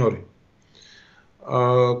ни партньори,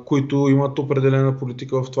 които имат определена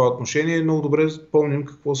политика в това отношение. Много добре помним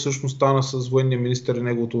какво всъщност стана с военния министър и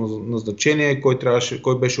неговото назначение,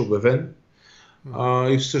 кой беше обявен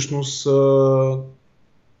и всъщност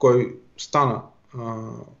кой стана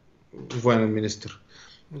военен министър.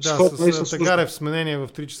 Да, с Тагарев сменение в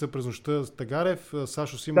 3 часа през нощта. Тагарев,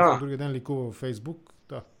 Сашо Симов другия ден ликува във Фейсбук.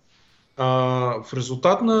 Да. В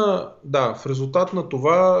резултат на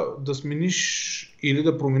това да смениш или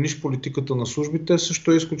да промениш политиката на службите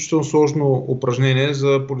също е изключително сложно упражнение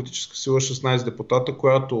за политическа сила 16 депутата,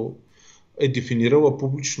 която е дефинирала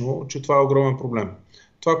публично, че това е огромен проблем.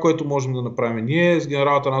 Това, което можем да направим ние, с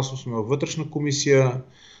генерал Атанасов сме във вътрешна комисия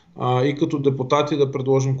и като депутати да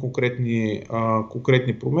предложим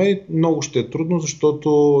конкретни промени. Много ще е трудно,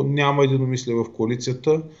 защото няма единомислие в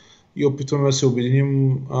коалицията и опитваме да се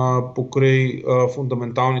обединим покрай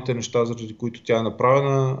фундаменталните неща, заради които тя е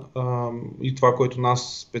направена и това, което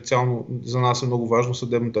специално за нас е много важно,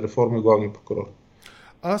 съдебната реформа и главния прокурор.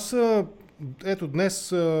 Ето днес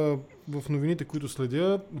в новините, които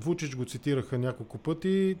следя, Вучич го цитираха няколко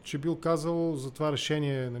пъти, че бил казал за това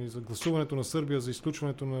решение, нали, за гласуването на Сърбия, за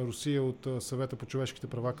изключването на Русия от Съвета по човешките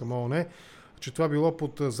права към ООН, че това било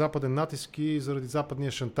под западен натиск и заради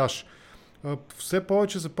западния шантаж. Все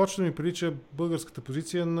повече започва да ми прилича българската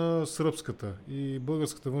позиция на сръбската и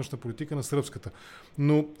българската външна политика на сръбската.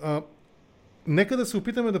 Но нека да се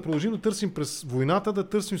опитаме да продължим да търсим през войната, да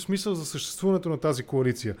търсим смисъл за съществуването на тази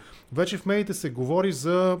коалиция. Вече в медиите се говори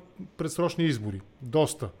за предсрочни избори.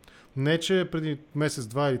 Доста. Не, че преди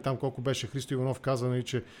месец-два или там колко беше Христо Иванов казано,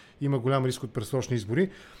 че има голям риск от предсрочни избори.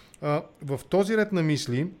 В този ред на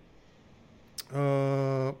мисли,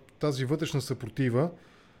 тази вътрешна съпротива,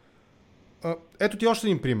 ето ти още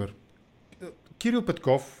един пример. Кирил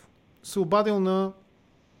Петков се обадил на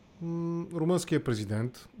румънския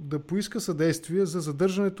президент да поиска съдействие за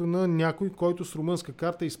задържането на някой, който с румънска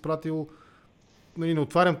карта е изпратил, не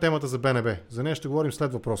отварям темата за БНБ, за нея ще говорим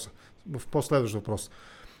след въпроса, в последващ въпрос.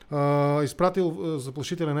 Изпратил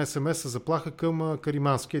заплашителен СМС с заплаха към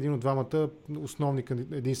Каримански, един от двамата основни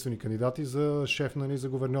единствени кандидати за шеф, за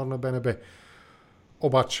гуверньор на БНБ.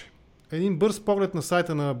 Обаче, един бърз поглед на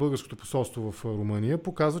сайта на българското посолство в Румъния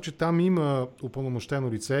показва, че там има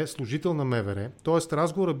упълномощено лице, служител на МВР, т.е.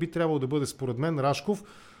 разговорът би трябвало да бъде според мен Рашков,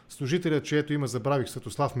 служителят, чието име забравих,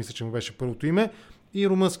 Светослав, мисля, че му беше първото име, и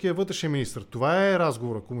румънския вътрешен министър. Това е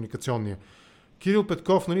разговора, комуникационния. Кирил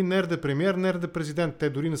Петков, нерде премиер, нерде президент. Те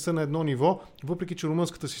дори не са на едно ниво, въпреки че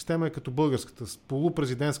румънската система е като българската, с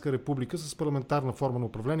полупрезидентска република, с парламентарна форма на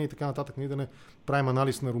управление и така нататък, да не правим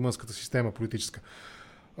анализ на румънската система политическа.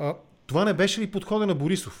 Това не беше ли подхода на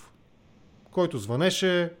Борисов, който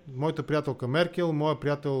звънеше моята приятелка Меркел, моя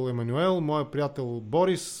приятел Емануел, моя приятел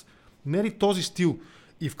Борис? Не е ли този стил?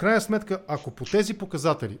 И в крайна сметка, ако по тези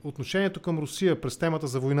показатели, отношението към Русия през темата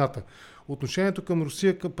за войната, отношението към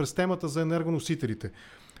Русия през темата за енергоносителите,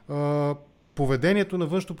 поведението на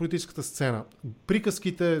външнополитическата сцена,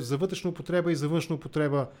 приказките за вътрешна употреба и за външна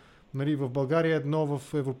употреба, в България едно,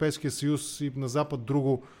 в Европейския съюз и на Запад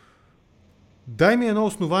друго, дай ми едно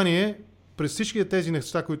основание през всички тези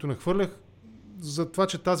неща, които нахвърлях, за това,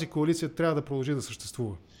 че тази коалиция трябва да продължи да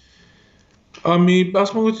съществува.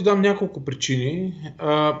 Аз мога да ти дам няколко причини.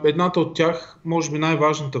 Едната от тях, може би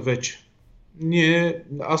най-важната вече.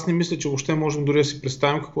 Аз не мисля, че въобще можем дори да си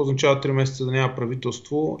представим какво означава 3 месеца да няма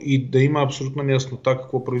правителство и да има абсолютна неяснота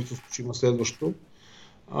какво правителство ще има следващо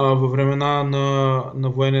във времена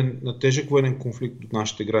на тежък военен конфликт от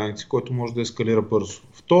нашите граници, който може да ескалира бързо.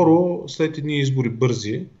 Второ, след едни избори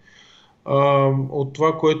бързи, от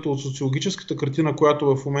това, което от социологическата картина,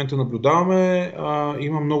 която в момента наблюдаваме,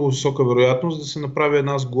 има много висока вероятност да се направи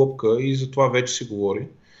една сглобка и за това вече се говори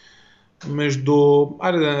между,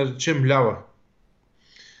 да наречем лява,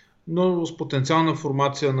 но с потенциална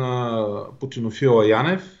формация на Путинофила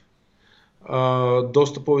Янев,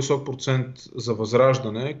 доста по-висок процент за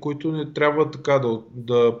възраждане, които не трябва така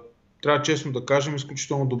трябва честно да кажем,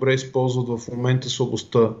 изключително добре използват в момента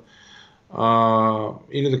слабостта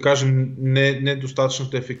или да кажем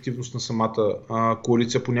недостатъчната ефективност на самата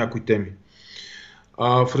коалиция по някои теми.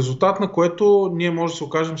 В резултат на което ние може да се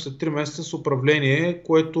окажем след 3 месеца с управление,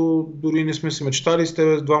 което дори не сме се мечтали с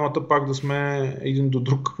тебе двамата пак да сме един до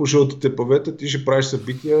друг по жълтите павета, ти ще правиш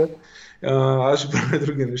събития, аз ще правя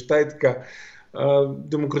други неща и така.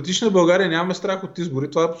 Демократична България нямаме страх от избори,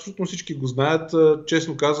 това абсолютно всички го знаят.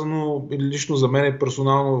 Честно казано, лично за мен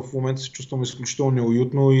персонално в момента се чувствам изключително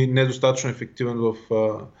неуютно и недостатъчно ефективен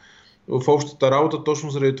в общата работа, точно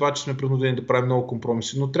заради това, че сме принудени да правим много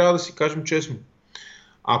компромиси. Но трябва да си кажем честно,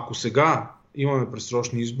 ако сега имаме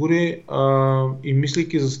предсрочни избори и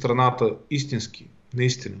мислейки за страната истински,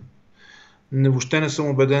 наистина, въобще не съм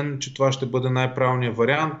убеден, че това ще бъде най-правилният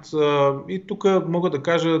вариант. И тук мога да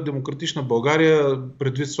кажа, Демократична България,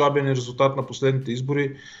 предвид слабия резултат на последните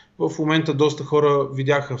избори, в момента доста хора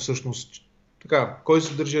видяха всъщност кой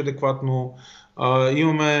се държи адекватно.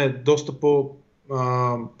 Имаме доста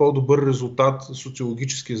по-добър резултат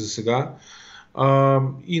социологически за сега.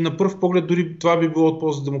 И на пръв поглед дори това би било от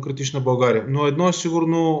полза за Демократична България. Но едно е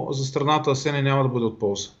сигурно, за страната СЕНЕ няма да бъде от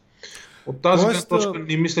полза. От тази гледна точка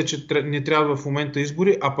не мисля, че не трябва в момента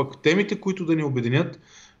избори, а пък темите, които да ни обединят,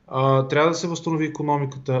 Трябва да се възстанови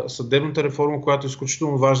икономиката, съдебната реформа, която е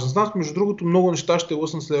изключително важна за нас. Между другото, много неща ще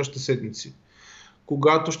лъснат следващите седмици.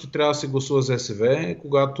 Когато ще трябва да се гласува за СВ,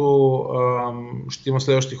 когато ще има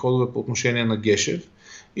следващи ходове по отношение на Гешев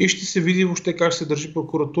и ще се види въобще как се държи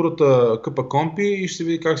прокуратурата КПКОНПИ и ще се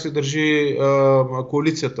види как се държи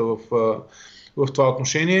коалицията в това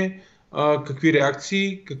отношение, какви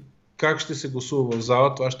реакции, как ще се гласува в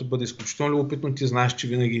зала. Това ще бъде изключително любопитно. Ти знаеш, че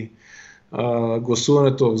винаги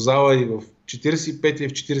гласуването в зала и в 45-я и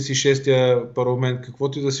в 46-я парламент,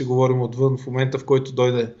 каквото и да си говорим отвън, в момента в който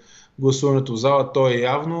дойде гласуването в зала, то е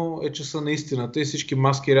явно часа на истината и всички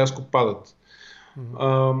маски рязко падат.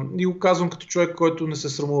 И го казвам като човек, който не се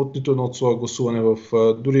срамува от нито едно от своя гласуване,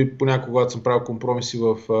 дори понякога, когато съм правил компромиси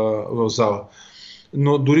в зала.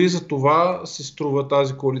 Но дори за това се струва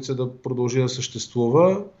тази коалиция да продължи да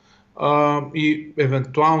съществува и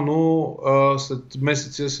евентуално след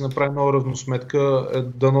месеци да се направи нова равносметка,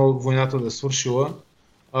 дано войната да е свършила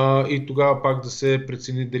и тогава пак да се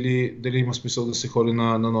прецени дали има смисъл да се ходи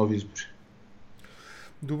на нови избори.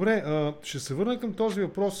 Добре, ще се върна към този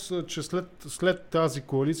въпрос, че след тази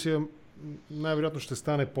коалиция най-вероятно ще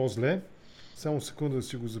стане по-зле. Само секунда да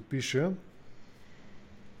си го запиша.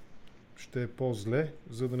 Ще е по-зле,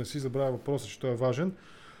 за да не си забравя въпроса, че той е важен.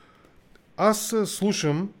 Аз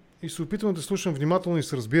слушам и се опитвам да слушам внимателно и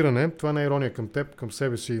с разбиране. Това не е ирония към теб, към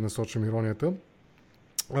себе си насочвам иронията.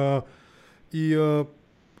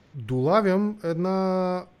 Долавям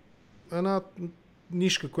една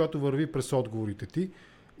нишка, която върви през отговорите ти.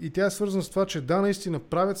 И тя е свързана с това, че да, наистина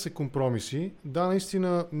правят се компромиси, да,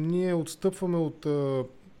 наистина ние отстъпваме от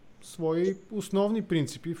свои основни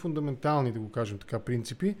принципи, фундаментални, да го кажем така,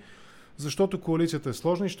 принципи, защото коалицията е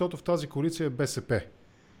сложна и защото в тази коалиция е БСП.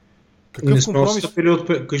 Какъв компромис?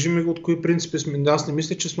 Кажи ми от кои принципи сме. Аз не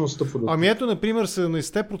мисля, че сме отстъпвали. Ами ето, например,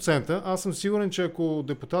 70%. Аз съм сигурен, че ако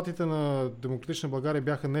депутатите на Демократична България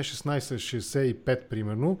бяха не 16-65,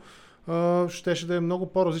 примерно, щеше да е много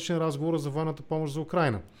по-различен разговор за военната помощ за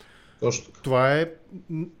Украйна. Точно. Това е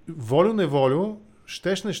волю-неволю,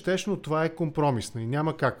 щеш, но това е компромисно и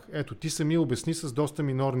няма как. Ето, ти сами обясни с доста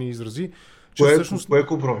минорни изрази, че всъщност... Кое е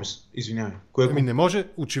компромис? Извинявай. Не може.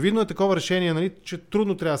 Очевидно е такова решение, нали, че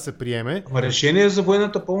трудно трябва да се приеме. Ама решение за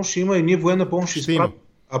военната помощ ще има и ние военна помощ ще има.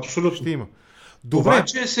 Абсолютно. Ще има. Добре. Това,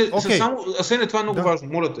 че Асене, това е много важно.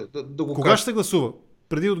 Моля те да го кога кажа. Ще се гласува?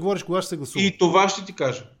 Преди да отговориш, кога ще се гласува? И това ще ти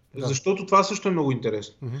кажа. Да. Защото това също е много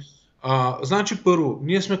интересно. Значи първо,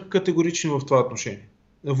 ние сме категорични в това отношение.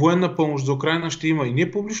 Военна помощ за Украйна ще има. И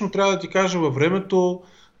ние публично трябва да ти кажа във времето,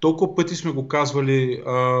 толкова пъти сме го казвали.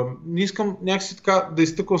 Не искам някакси така да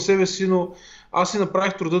изтъквам себе си, но аз си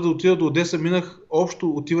направих труда да отида до Одеса. Минах общо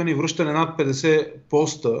отиване и връщане над 50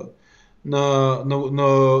 поста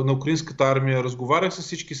на украинската армия. Разговарях с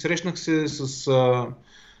всички, срещнах се с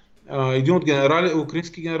един от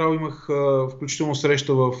украински генерал, имах включително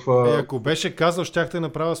среща в... Ако беше казал, щях да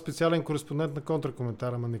направя специален кореспондент на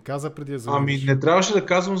Контракоментар, ама не каза преди да завършиш. Не трябваше да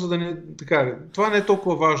казвам, за да не... Така, това не е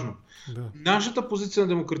толкова важно. Да. Нашата позиция на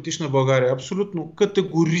Демократична България е абсолютно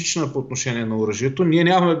категорична по отношение на оръжието. Ние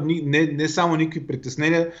нямаме не само никакви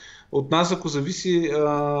притеснения. От нас, ако зависи,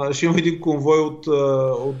 ще има един конвой от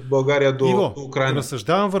България до Украйна.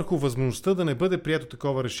 Разсъждавам върху възможността да не бъде прието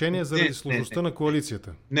такова решение заради сложността на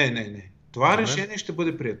коалицията. Не. Това решение ще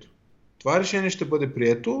бъде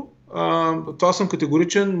прието. Това съм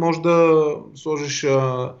категоричен. Може да сложиш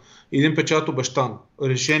един печат обещан.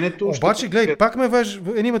 Решението... Обаче, гледай, пак ме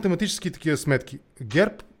вежда едни математически такива сметки.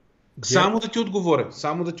 ГЕРБ... Само да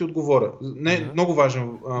ти отговоря. Много важен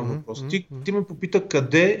въпрос. Ти ме попита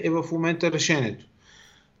къде е в момента решението.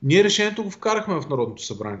 Ние решението го вкарахме в Народното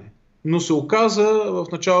събрание. Но се оказа в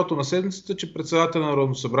началото на седмицата, че председател на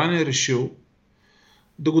Народното събрание е решил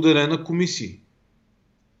да го даде на комисии.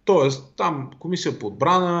 Тоест, там комисия по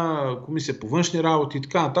отбрана, комисия по външни работи и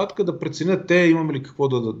така нататък, да преценят те имаме ли какво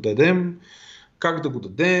да дадем, как да го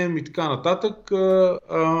дадем и така нататък.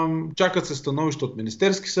 Чакат се становища от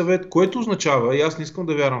Министерски съвет, което означава, и аз не искам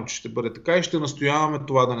да вярвам, че ще бъде така и ще настояваме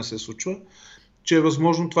това да не се случва, че е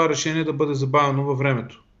възможно това решение да бъде забавено във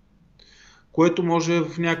времето. Което може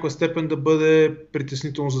в някаква степен да бъде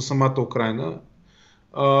притеснително за самата Украйна.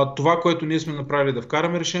 Това, което ние сме направили, да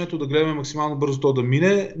вкараме решението, да гледаме максимално бързо то да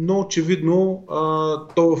мине, но очевидно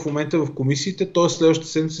то в момента в комисиите, т.е. следващата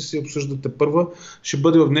седмица се обсъждате първа, ще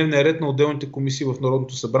бъде в дневния ред на отделните комисии в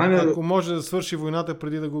Народното събрание. Ако може да свърши войната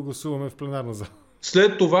преди да го гласуваме в пленарна зала.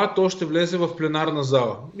 След това то ще влезе в пленарна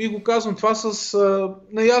зала. И го казвам това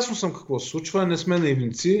наясно съм какво се случва, не сме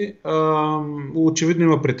наивници, очевидно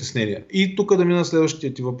има притеснения. И тук да мина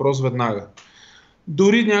следващия ти въпрос веднага.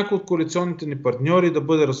 Дори някой от коалиционните ни партньори да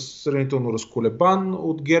бъде сравнително разколебан,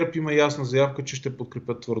 от ГЕРБ има ясна заявка, че ще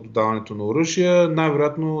подкрепят твърдодаването на оръжия.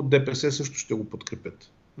 Най-вероятно ДПС също ще го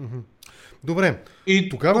подкрепят. Добре. И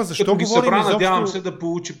тогава защо ги събра, надявам се да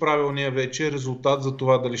получи правилния вече резултат за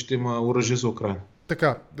това дали ще има оръжие за Украйна.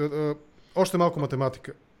 Така, още малко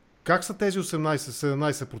математика. Как са тези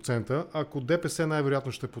 18-17%, ако ДПС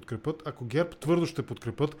най-вероятно ще подкрепят, ако ГЕРБ твърдо ще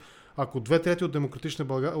подкрепят, ако 2/3 от Демократична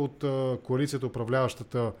България, от коалицията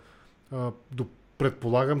управляващата,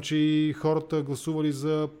 предполагам, че и хората гласували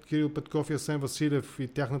за Кирил Петков и Асен Василев и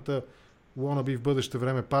тяхната wannabe в бъдеще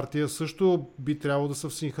време партия, също би трябвало да са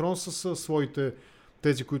в синхрон с своите,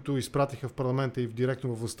 тези, които изпратиха в парламента и директно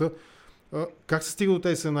във властта. Как се стига до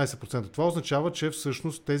тези 17%? Това означава, че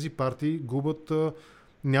всъщност тези партии губят,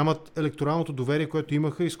 нямат електоралното доверие, което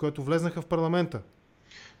имаха и с което влезнаха в парламента.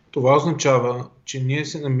 Това означава, че ние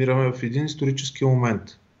се намираме в един исторически момент,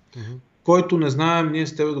 който не знаем ние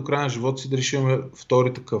с тебе до края на живота си да решим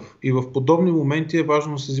втори такъв. И в подобни моменти е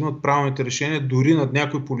важно да се взимат правилните решения, дори над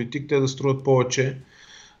някой политик те да струват повече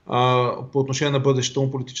по отношение на бъдещата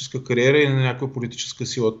му политическа кариера и на някаква политическа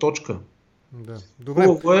сила. Точка. Да. Добре.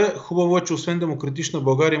 Хубаво е, че освен Демократична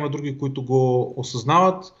България има други, които го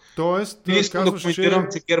осъзнават. Тоест, и искам да коментирам,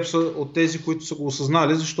 че ГЕРБ са от тези, които са го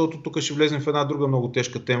осъзнали, защото тук ще влезем в една друга много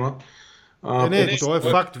тежка тема. То е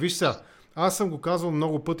факт. Виж сега, аз съм го казвал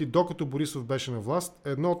много пъти, докато Борисов беше на власт.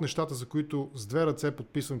 Едно от нещата, за които с две ръце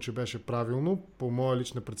подписвам, че беше правилно, по моя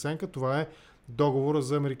лична преценка, това е договора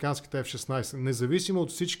за американските F-16. Независимо от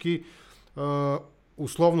всички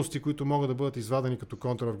условности, които могат да бъдат извадени като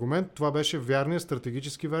контраргумент, това беше вярният,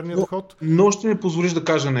 стратегически верният ход. Но ще ми позволиш да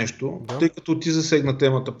кажа нещо, тъй като ти засегна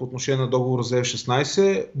темата по отношение на договора за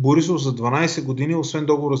F-16. Борисов за 12 години, освен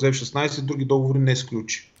договора за F-16, други договори не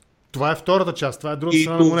сключи. Това е втората част, това е друга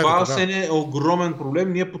страна на монетата. И това е огромен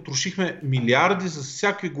проблем. Ние потрошихме милиарди за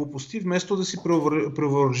всякакви глупости, вместо да си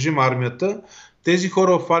превъоръжим армията. Тези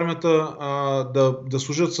хора в армията да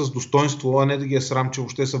служат с достоинство, а не да ги е срам, че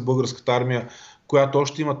въобще са в българската армия, която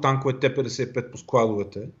още има танкове Т-55 по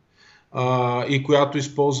складовете и която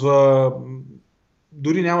използва,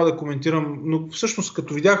 дори няма да коментирам, но всъщност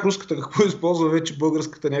като видях руската какво използва, вече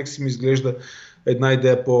българската някакси ми изглежда една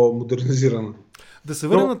идея по-модернизирана. Да се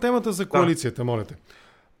върнем на темата за коалицията, моля те.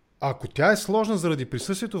 Ако тя е сложна заради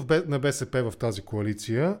присъствието на БСП в тази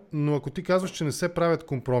коалиция, но ако ти казваш, че не се правят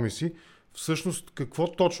компромиси, всъщност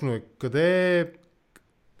какво точно е? Къде е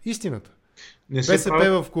истината?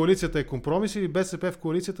 БСП в коалицията е компромис или БСП в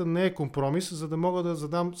коалицията не е компромис, за да мога да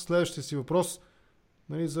задам следващия си въпрос,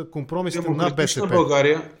 нали, за компромисите на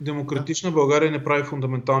БСП. Демократична България не прави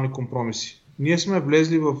фундаментални компромиси. Ние сме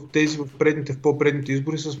влезли в по-предните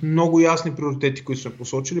избори с много ясни приоритети, които сме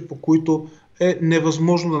посочили, по които е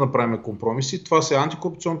невъзможно да направим компромиси. Това са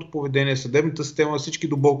антикорупционното поведение, съдебната система, всички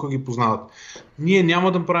до болка ги познават. Ние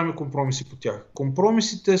няма да правим компромиси по тях.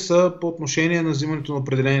 Компромисите са по отношение на взимането на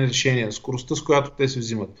определени решения, скоростта, с която те се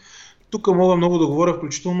взимат. Тук мога много да говоря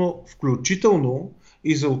включително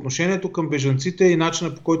и за отношението към бежанците и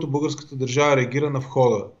начина, по който българската държава реагира на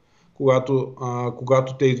входа,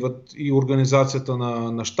 когато те идват, и организацията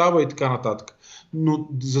на щаба и така нататък. Но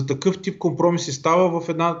за такъв тип компромиси става в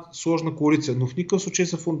една сложна коалиция. Но в никакъв случай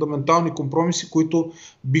са фундаментални компромиси, които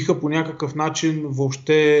биха по някакъв начин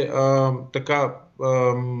въобще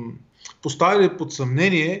поставили под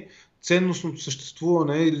съмнение ценностното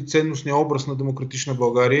съществуване или ценностния образ на демократична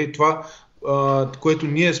България и това, което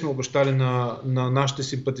ние сме обещали на нашите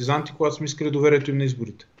симпатизанти, когато сме искали доверието им на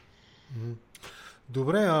изборите.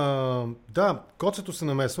 Добре, коцето се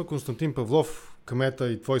намесва. Константин Павлов,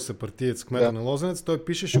 кмета и твой съпартиец, кмета на Лозенец, той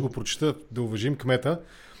пише, ще го прочета, да уважим кмета,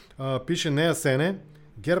 пише: не, Асене,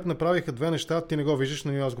 ГЕРБ направиха две неща, ти не го виждаш,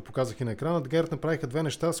 но аз го показах и на екрана, ГЕРБ направиха две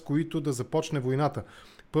неща, с които да започне войната.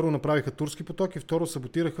 Първо направиха турски поток и второ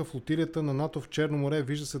саботираха флотилията на НАТО в Черно море.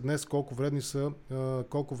 Вижда се днес колко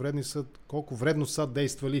вредно са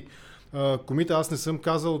действали. Комита, аз не съм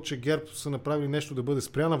казал, че ГЕРБ са направили нещо да бъде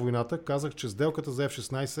спряна войната. Казах, че сделката за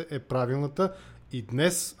F-16 е правилната и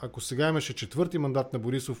днес, ако сега имаше четвърти мандат на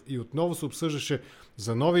Борисов и отново се обсъждаше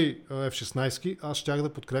за нови F-16, аз щях да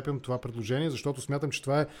подкрепям това предложение, защото смятам, че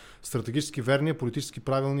това е стратегически верния, политически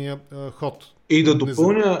правилния ход. И да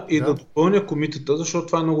допълня комитета, защото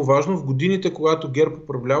това е много важно. В годините, когато ГЕРБ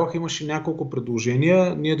управляваха, имаше няколко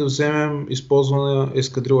предложения ние да вземем използване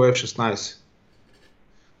ескадрила F-16.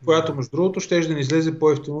 Която, между другото, ще да ни излезе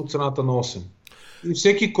по-евтино от цената на 8. И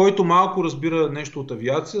всеки, който малко разбира нещо от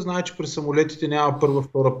авиация, знае, че през самолетите няма първа,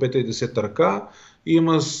 втора, пета и десета ръка.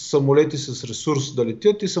 Има самолети с ресурс да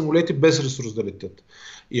летят и самолети без ресурс да летят.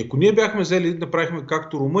 И ако ние бяхме взели, направихме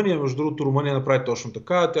както Румъния, между другото Румъния направи точно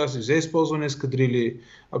така, тя си взе използване ескадрили,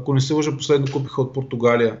 ако не се лъжа, последно купиха от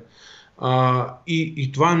Португалия.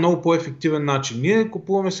 И това е много по-ефективен начин. Ние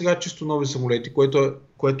купуваме сега чисто нови самолети,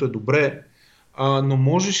 което е добре, но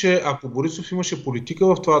можеше, ако Борисов имаше политика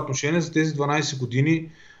в това отношение за тези 12 години,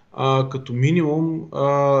 като минимум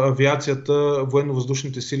авиацията,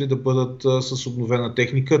 военно-въздушните сили да бъдат с обновена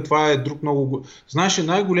техника. Това е друг много... Знаеш,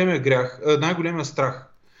 най-големия страх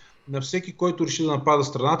на всеки, който реши да напада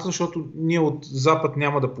страната, защото ние от Запад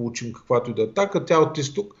няма да получим каквато и да атака, тя от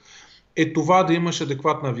изток, е това да имаш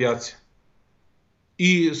адекватна авиация.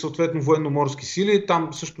 И съответно военно-морски сили,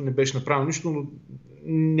 там също не беше направено нищо, но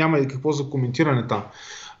няма и какво за коментиране там.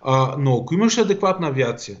 Но ако имаш адекватна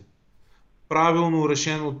авиация, правилно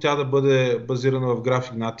решено от тя да бъде базирана в граф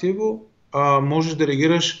Игнатиево, можеш да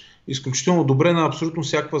реагираш изключително добре на абсолютно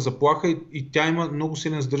всякаква заплаха и тя има много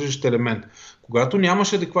силен сдържащ елемент. Когато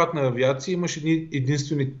нямаш адекватна авиация, имаш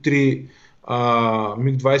единствени 3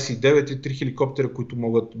 МиГ-29 и 3 хеликоптера, които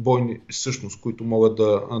могат, бойни всъщност, които могат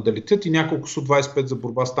да летят и няколко Су-25 за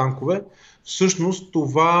борба с танкове. Всъщност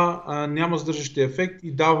това няма сдържащия ефект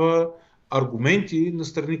и дава аргументи на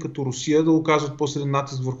страни като Русия да оказват по-силен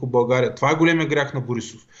натиск върху България. Това е големия грях на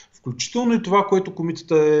Борисов. Включително и това, което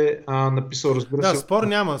комитета е написал, разбира се. Да,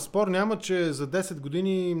 спор няма, че за 10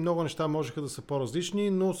 години много неща можеха да са по-различни,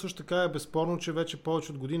 но също така е безспорно, че вече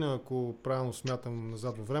повече от година, ако правилно смятам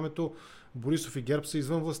назад във времето, Борисов и ГЕРБ са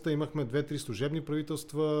извън властта. Имахме 2-3 служебни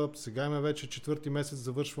правителства, сега има вече 4-ти месец,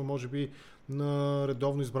 завършва може би на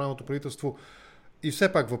редовно избраното правителство. И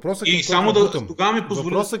все пак въпросът,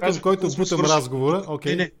 към който бутам разговора...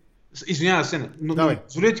 Okay. Не. Извинявай се, но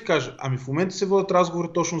позволя да ти кажа, в момента се водят разговори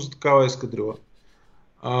точно за такава ескадрила,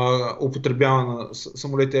 употребявана на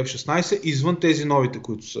самолети F-16, извън тези новите,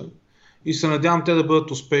 които са. И се надявам те да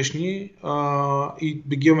бъдат успешни и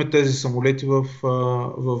да ги имаме тези самолети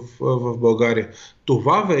в България.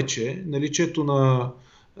 Това вече, наличието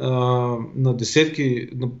на десетки,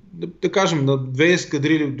 да кажем, на 2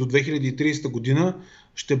 ескадрили до 2030 година,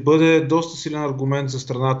 ще бъде доста силен аргумент за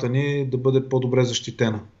страната ни да бъде по-добре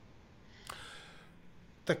защитена.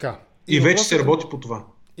 Така. И вече се работи по това.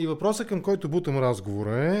 И въпросът, към който бутам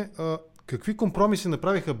разговора е какви компромиси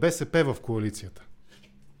направиха БСП в коалицията?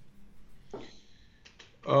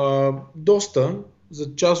 Доста.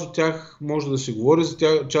 За част от тях може да се говори, за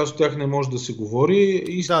част от тях не може да се говори.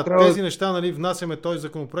 Тези неща, внасяме този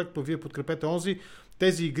законопроект, но вие подкрепете онзи.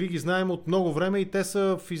 Тези игри ги знаем от много време и те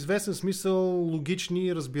са в известен смисъл логични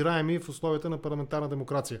и разбираеми в условията на парламентарна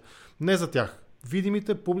демокрация. Не за тях.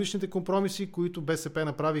 Видимите, публичните компромиси, които БСП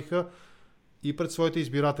направиха и пред своите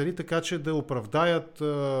избиратели, така че да оправдаят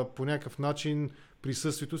по някакъв начин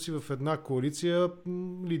присъствието си в една коалиция,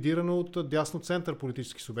 лидирана от дясно-център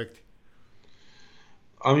политически субекти.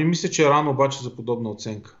 Мисля, че е рано обаче за подобна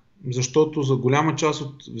оценка. Защото за голяма част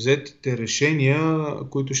от взетите решения,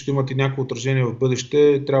 които ще имат и някакво отражение в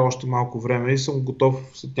бъдеще, трябва още малко време и съм готов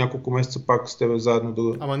след няколко месеца пак с тебе заедно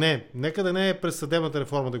да... Нека да не е през съдебната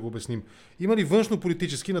реформа да го обясним. Има ли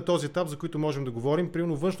външно-политически на този етап, за които можем да говорим,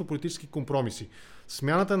 примерно външно-политически компромиси?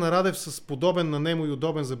 Смяната на Радев с подобен на нему и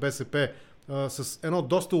удобен за БСП, с едно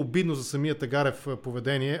доста обидно за самия Тагарев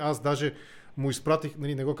поведение. Аз даже му изпратих,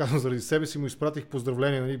 не го казвам заради себе си, му изпратих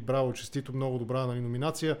поздравление, браво, честито, много добра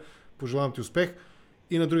номинация, пожелавам ти успех.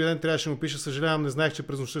 И на другия ден трябваше да му пиша, съжалявам, не знаех, че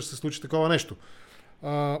през нощта ще се случи такова нещо.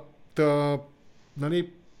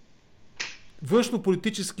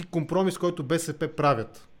 Външно-политически компромис, който БСП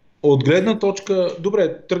правят. От гледна точка,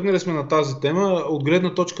 добре, тръгнали сме на тази тема, от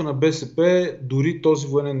гледна точка на БСП, дори този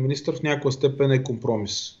военен министър в някаква степен е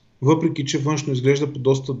компромис. Въпреки, че външно изглежда по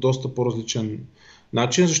доста по-различен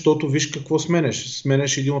начин, защото виж какво сменеш.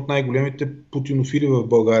 Сменеш един от най-големите путинофили в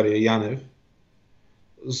България, Янев,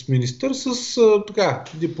 с министър, с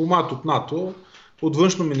дипломат от НАТО, от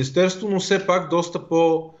външно министерство, но все пак доста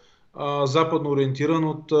по-западно ориентиран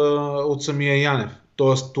от самия Янев.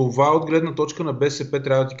 Тоест това от гледна точка на БСП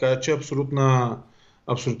трябва да ти кажа, че е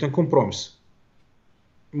абсолютен компромис.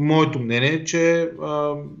 Моето мнение е, че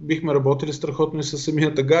бихме работили страхотно и с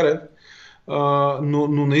самия Тагарев, но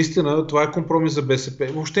наистина това е компромис за БСП.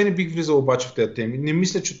 Въобще не бих влизал обаче в тези теми. Не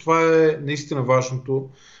мисля, че това е наистина важното.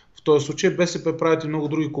 В този случай БСП правят и много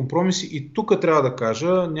други компромиси и тук трябва да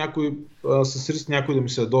кажа, с риск някой да ми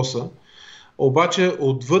се ядоса, обаче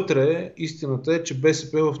отвътре истината е, че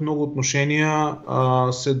БСП в много отношения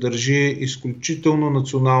се държи изключително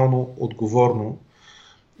национално отговорно.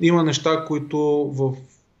 Има неща, които в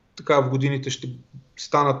така в годините ще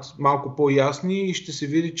станат малко по-ясни и ще се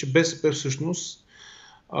види, че БСП всъщност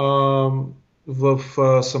в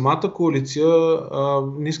самата коалиция,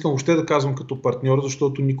 не искам въобще да казвам като партньор,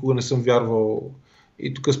 защото никога не съм вярвал,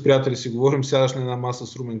 и тук с приятели си говорим, сядаш на една маса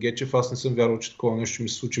с Румен Гечев, аз не съм вярвал, че такова нещо ми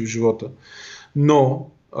се случи в живота. Но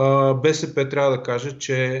БСП трябва да кажа,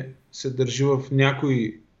 че се държи в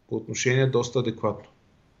някои отношения доста адекватно.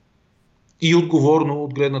 И отговорно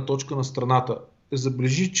от гледна точка на страната.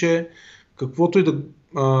 Забележи, че каквото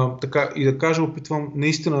и да кажа, опитвам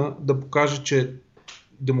наистина да покажа, че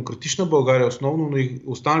Демократична България основно, но и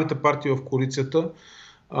останалите партии в коалицията,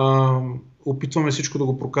 опитваме всичко да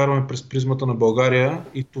го прокарваме през призмата на България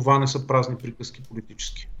и това не са празни приказки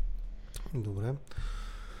политически. Добре.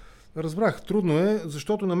 Разбрах. Трудно е,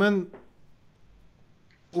 защото на мен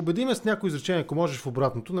убеди ме с някои изречения, ако можеш в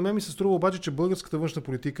обратното. На мен ми се струва обаче, че българската външна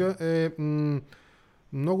политика е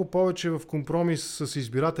много повече в компромис с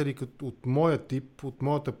избиратели от моя тип, от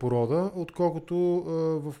моята порода, отколкото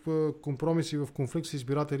в компромис и в конфликт с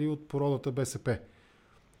избиратели от породата БСП.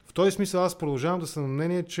 В този смисъл аз продължавам да съм на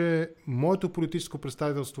мнение, че моето политическо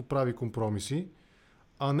представителство прави компромиси,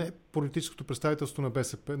 а не политическото представителство на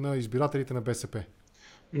БСП, на избирателите на БСП.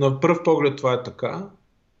 На пръв поглед това е така,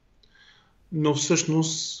 но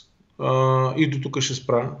всъщност и до тук ще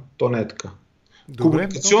спра, то не е така. Добре,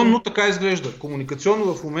 комуникационно така изглежда.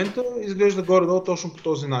 Комуникационно в момента изглежда горе-долу точно по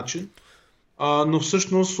този начин, но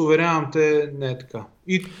всъщност, уверявам те, не е така.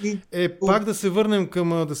 Пак да се върнем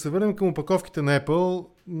към опаковките на Apple.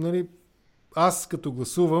 Нали, аз като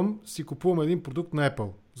гласувам си купувам един продукт на Apple,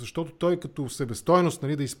 защото той като себестойност,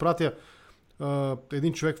 нали, да изпратя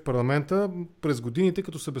един човек в парламента през годините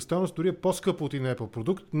като себестойност дори е по-скъпо от един Apple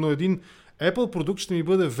продукт, но един Apple продукт ще ми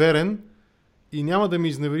бъде верен и няма да ми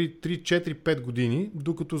изневери 3, 4, 5 години,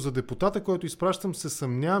 докато за депутата, който изпращам, се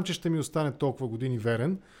съмнявам, че ще ми остане толкова години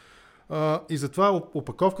верен. И затова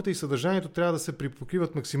опаковката и съдържанието трябва да се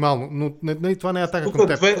припокриват максимално. Но това не е атака към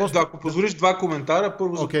теб. Ако позволиш два коментара.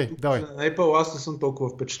 Първо за давай. На Apple, аз не съм толкова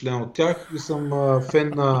впечатлен от тях и съм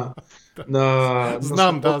фен на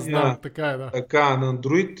знам, така е, да. Така, на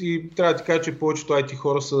Android и трябва да ти кажа, че повечето IT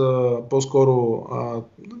хора са по-скоро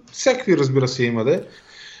всякакви, разбира се, има де.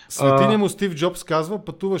 Светиня му Стив Джобс казва,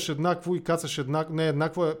 пътуваш еднакво и кацаш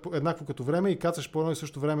еднакво като време и кацаш по едно и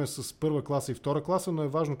също време с първа класа и втора класа, но е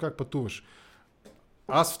важно как пътуваш.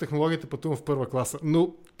 Аз в технологията пътувам в първа класа,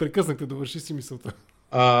 но прекъснахте, довърши си мисълта.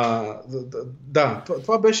 Да,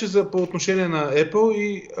 това беше по отношение на Apple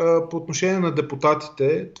и по отношение на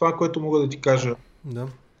депутатите. Това, което мога да ти кажа,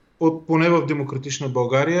 поне в Демократична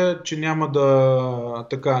България, че няма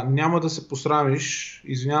да се посрамиш,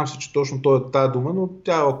 извинявам се, че точно тая дума, но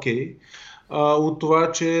тя е окей, от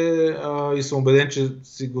това, че и съм убеден, че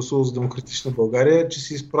си гласувал за Демократична България, че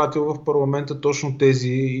си изпратил в парламента точно тези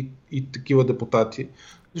и такива депутати.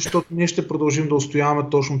 Защото ние ще продължим да устояваме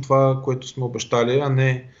точно това, което сме обещали, а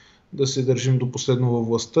не да се държим до последно във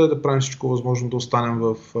властта и да правим всичко възможно да останем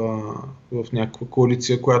в някаква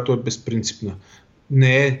коалиция, която е безпринципна.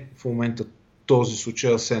 Не е в момента този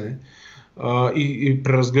случай, Асене. И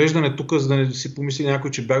преразглеждане тук, за да не си помисли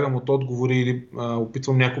някой, че бягам от отговори или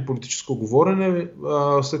опитвам някакво политическо говорене,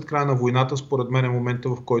 след края на войната, според мен е момента,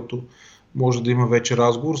 в който може да има вече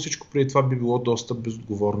разговор. Всичко преди това би било доста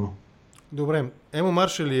безотговорно. Добре. Емо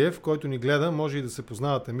Маршалиев, който ни гледа, може и да се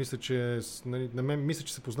познавате. Мисля, че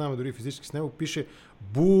се познаваме дори физически с него. Пише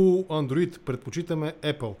Бу Android, предпочитаме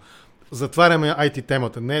Apple. Затваряме IT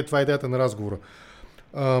темата. Не е това идеята на разговора.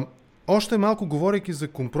 Още малко говорейки за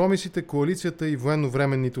компромисите, коалицията и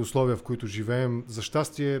военновременните условия, в които живеем, за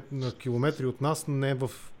щастие на километри от нас, не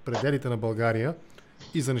в пределите на България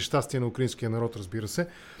и за нещастие на украинския народ, разбира се.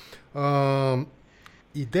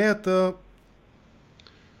 Идеята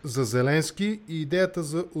за Зеленски и идеята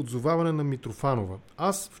за отзоваване на Митрофанова.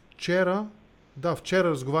 Аз вчера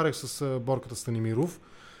разговарях с Борката Станимиров.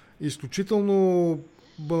 Изключително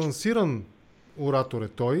балансиран оратор е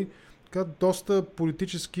той. Така доста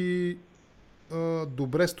политически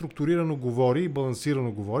добре структурирано говори и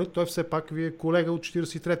балансирано говори. Той все пак ви е колега от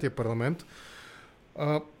 43-я парламент.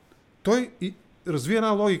 Той развива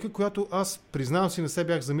една логика, която аз признавам си не се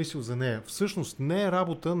бях замислил за нея. Всъщност не е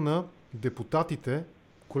работа на депутатите,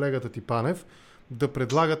 колегата Типанев, да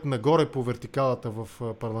предлагат нагоре по вертикалата в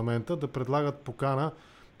парламента, да предлагат покана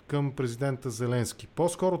към президента Зеленски.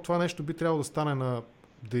 По-скоро това нещо би трябвало да стане на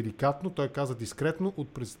деликатно, той каза дискретно, от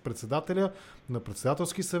председателя на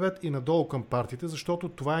председателски съвет и надолу към партиите, защото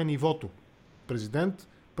това е нивото. Президент,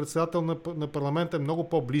 председател на парламента е много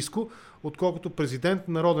по-близко, отколкото президент,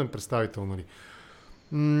 народен представител. Нали?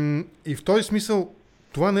 И в този смисъл,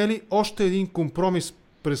 това не е ли още един компромис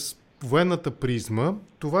през военната призма,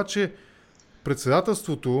 това, че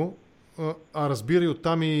председателството, а разбира и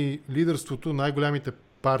оттам и лидерството, най-голямите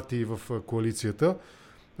партии в коалицията,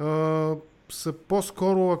 са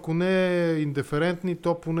по-скоро, ако не индиферентни,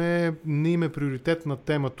 то поне не им е приоритетна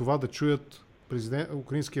тема това да чуят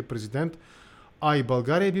украинския президент, а и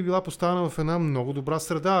България би била поставена в една много добра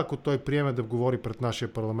среда, ако той приеме да говори пред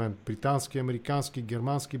нашия парламент. Британски, американски,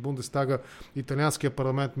 германски, Бундестага, италианския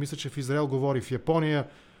парламент, мисля, че в Израел говори, в Япония,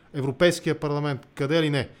 Европейския парламент, къде ли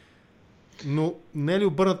не. Но не е ли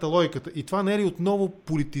обърната логиката? И това не е ли отново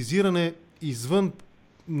политизиране извън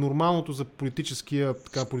нормалното за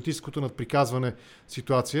политическото надприказване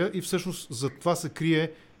ситуация и всъщност за това се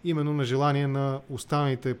крие именно нежелание на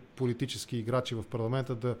останалите политически играчи в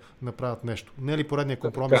парламента да направят нещо. Не е ли поредният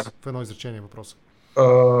компромис в едно изречение въпроса?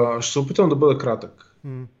 Ще се опитам да бъда кратък.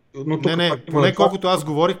 Но тук поне колкото аз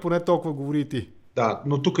говорих, поне толкова говори и ти. Да,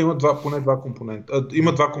 но тук има поне два компонента.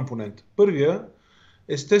 Има два компонента. Първия,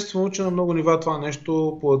 естествено, че на много нива това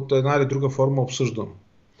нещо под една или друга форма обсъждано.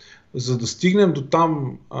 За да стигнем до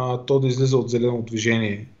там то да излиза от зелено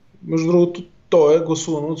движение. Между другото, то е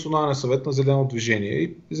гласувано Националния съвет на зелено движение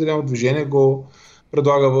и зелено движение го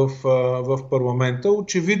предлага в парламента.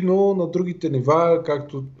 Очевидно на другите нива,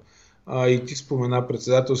 както и ти спомена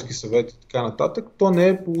председателски съвет и така нататък, то не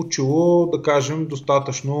е получило, да кажем,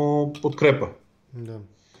 достатъчно подкрепа. Да.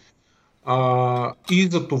 И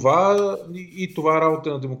за това, и това е работа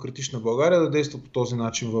на Демократична България да действа по този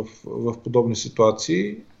начин в подобни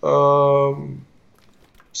ситуации,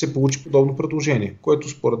 се получи подобно предложение, което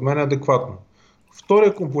според мен е адекватно.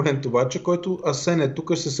 Втория компонент обаче, който Асене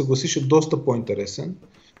тук ще се съгласиш е доста по-интересен,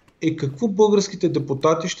 е какво българските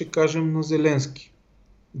депутати ще кажем на Зеленски.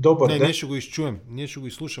 Добър ден. Ние ще го изчуем, ние ще го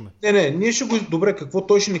изслушаме. Ние ще го... Добре, какво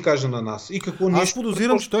той ще ни каже на нас? И какво ние Аз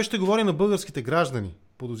подозирам, че той ще говори на българските граждани.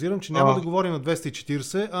 Подозирам, че няма да говори на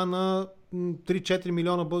 240, а на 3-4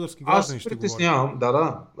 милиона български граждани ще говори. Аз притеснявам,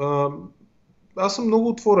 да. Аз съм много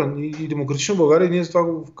отворен и Демократична България, ние за това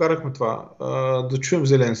го вкарахме това, да чуем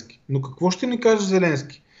Зеленски. Но какво ще ни каже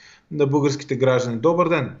Зеленски на българските граждани? Добър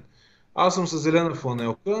ден! Аз съм с зелена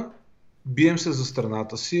фланелка, бием се за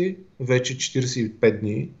страната си вече 45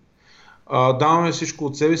 дни, даваме всичко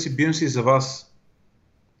от себе си, бием се и за вас.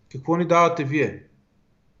 Какво ни давате вие?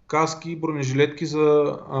 Каски, бронежилетки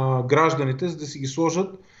за гражданите, за да си ги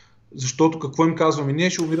сложат, защото какво им казваме? Ние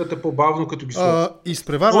ще умирате по-бавно, като ги сложат.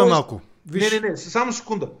 Изпреварвам малко. Не, само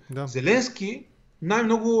секунда. Да. Зеленски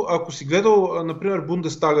най-много, ако си гледал, например,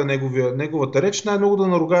 Бундестага, неговата реч, най-много да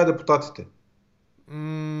наругае депутатите.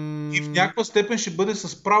 И в някаква степен ще бъде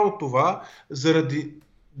с право това, заради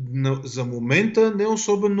за момента не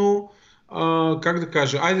особено, как да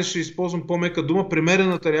кажа, айде ще използвам по-мека дума,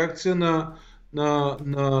 премерената реакция на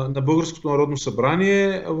Българското народно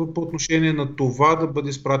събрание по отношение на това да бъде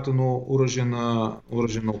изпратено оръжие на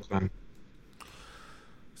Украина.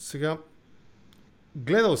 Сега,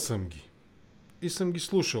 гледал съм ги и съм ги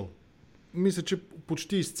слушал. Мисля, че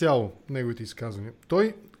почти изцяло неговите изказвания.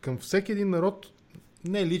 Той към всеки един народ,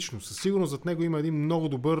 не лично, със сигурност зад него има един много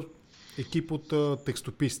добър екип от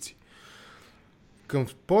текстописци. Към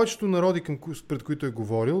повечето народи, пред които е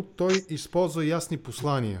говорил, той използва ясни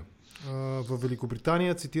послания. В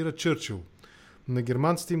Великобритания цитира Чърчил. На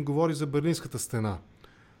германците им говори за Берлинската стена.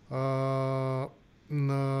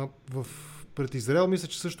 Пред Израел мисля,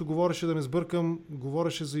 че също говореше, да не сбъркам,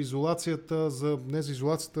 говореше за изолацията,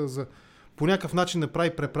 по някакъв начин направи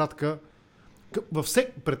препратка.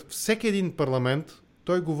 Пред всеки един парламент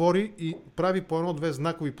той говори и прави по едно-две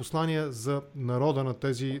знакови послания за народа на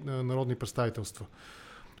тези народни представителства.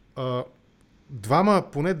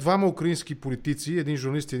 Поне двама украински политици, един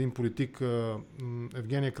журналист и един политик,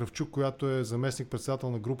 Евгения Кравчук, която е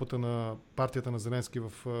заместник-председател на групата на партията на Зеленски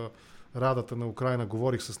в Радата на Украина,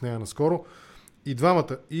 говорих с нея наскоро. И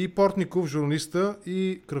двамата, и Портников, журналиста,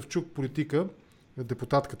 и Кравчук, политика,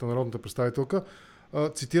 депутатката, народната представителка,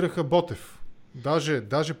 цитираха Ботев.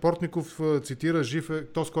 Даже Портников цитира жив е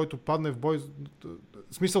този, който падне в бой.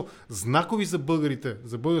 В смисъл, знакови за българите,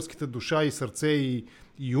 за българските душа и сърце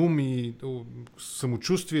и ум и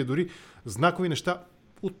самочувствие дори, знакови неща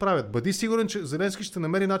отправят. Бъди сигурен, че Зеленски ще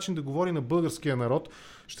намери начин да говори на българския народ,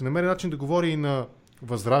 ще намери начин да говори и на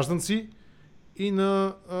възражданци, и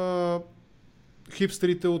на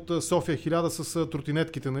хипстерите от София 1000 с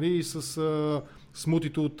тротинетките, нали, и с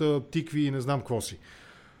смутите от тикви и не знам какво си.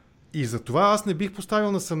 И за това аз не бих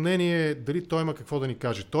поставил на съмнение дали той има какво да ни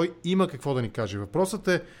каже. Той има какво да ни каже. Въпросът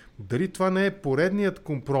е дали това не е поредният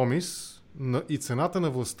компромис и цената на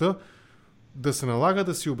властта да се налага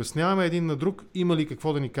да си обясняваме един на друг, има ли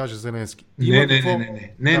какво да ни каже Зеленски.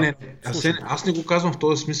 Не. Аз не го казвам в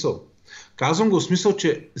този смисъл. Казвам го в смисъл,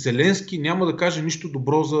 че Зеленски няма да каже нищо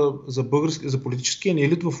добро за политическия ни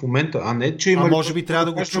елит в момента, а не, че има... може би трябва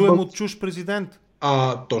да го чуем от чуж президент.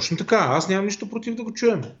 Точно така. Аз нямам нищо против да го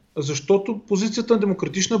чуем. Защото позицията на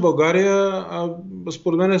Демократична България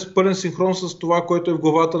според мен е с пълен синхрон с това, което е в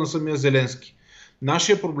главата на самия Зеленски.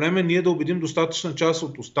 Нашия проблем е ние да убедим достатъчна част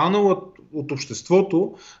от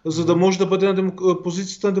обществото, за да може да бъде на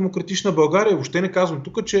позицията на Демократична България. Въобще не казвам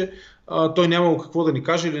тук, че той нямало какво да ни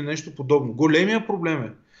каже или нещо подобно. Големия проблем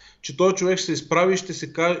е, че този човек ще се изправи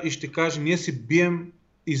и ще каже: ние се бием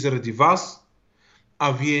и заради вас,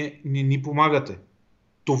 а вие не ни помагате.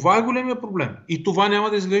 Това е големия проблем. И това няма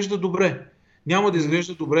да изглежда добре. Няма да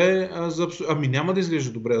изглежда добре няма да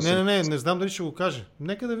изглежда добре. Не знам дали ще го каже.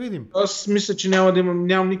 Нека да видим. Аз мисля, че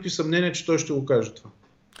нямам никакви съмнения, че той ще го каже това.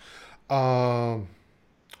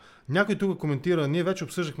 Някой тук коментира, ние вече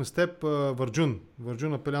обсъждахме с теб Върджун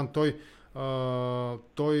Апелян,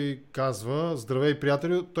 той казва: здравей,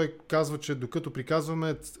 приятели, той казва, че докато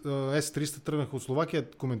приказваме С-300 тръгнаха от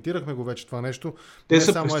Словакия, коментирахме го вече това нещо. Те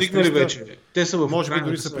са пристигнали вече. Те са в Украина. Може би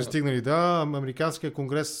дори са пристигнали, да. Американския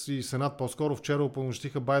конгрес и сенат по-скоро вчера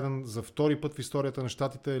упълномощиха Байден за втори път в историята на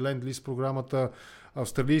щатите, Ленд-лиз програмата,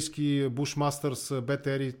 австралийски Бушмастърс,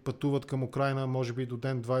 БТР пътуват към Украина, може би до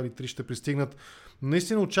ден, 2 или 3 ще пристигнат.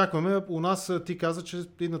 Наистина очакваме. У нас ти каза, че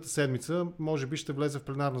едната седмица може би ще влезе в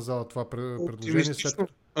пленарна зала това предложение.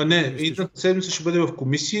 Едната седмица ще бъде в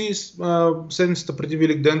комисии, седмицата преди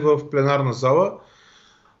Велик ден в пленарна зала,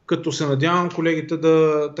 като се надявам колегите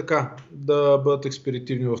да бъдат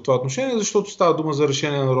експедитивни в това отношение, защото става дума за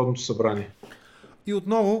решение на Народното събрание. И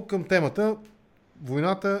отново към темата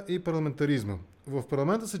войната и парламентаризма. В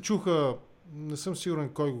парламента се чуха, не съм сигурен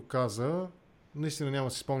кой го каза, наистина няма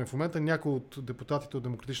да си спомня в момента, някой от депутатите от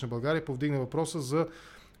Демократична България повдигна въпроса за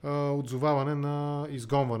отзоваване на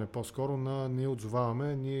изгонване, по-скоро на ние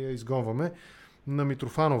отзоваваме, ние изгонваме на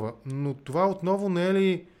Митрофанова. Но това отново не е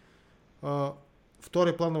ли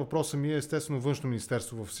втория план на въпроса ми е естествено Външно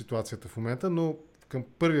министерство в ситуацията в момента, но към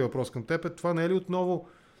първия въпрос към теб е, това не е ли отново,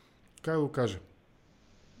 как го кажа,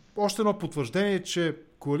 още едно потвърждение, че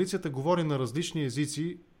коалицията говори на различни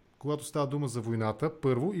езици, когато става дума за войната,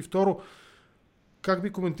 първо, и второ, как би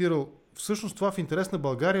коментирал, всъщност това в интерес на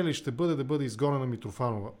България ли ще бъде да бъде изгонена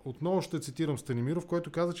Митрофанова? Отново ще цитирам Станимиров,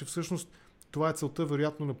 който каза, че всъщност това е целта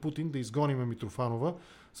вероятно на Путин, да изгоним Митрофанова,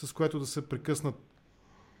 с което да се прекъснат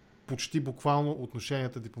почти буквално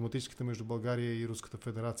отношенията дипломатическите между България и Руската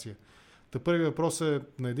федерация. Та първият въпрос е,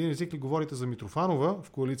 на един език ли говорите за Митрофанова в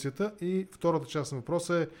коалицията, и втората част на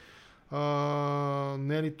въпроса е,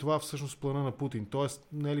 не е ли това всъщност плана на Путин? Тоест,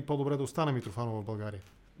 не е ли по-добре да остане Митрофанова в България?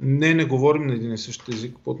 Не говорим на един и същ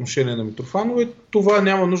език по отношение на Митрофанова. Това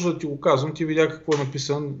няма нужда да ти го казвам. Ти видя какво е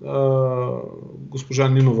написан госпожа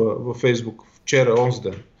Нинова във Фейсбук вчера, онзи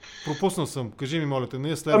ден. Пропуснал съм. Кажи ми, моля те,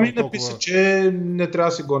 не е следвало толкова... написа, че не трябва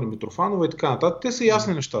да се гони Митрофанова и така нататък. Те са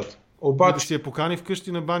ясни нещата. Обаче... Да си я покани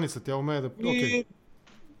вкъщи на баница. Тя умее да... Okay.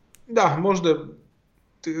 Да, може да...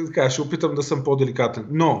 Така, ще опитам да съм по-деликатен.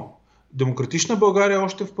 Но Демократична България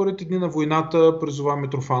още в първите дни на войната призова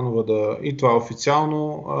Митрофанова и това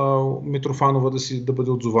официално, Митрофанова да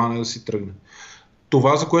бъде отзована и да си тръгне.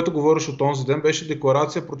 Това, за което говориш от онзи ден, беше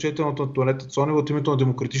декларация, прочетена от Антоанета Цонева от името на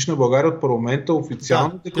Демократична България от парламента.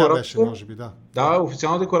 Официална декларация. Беше, може би, да. Да,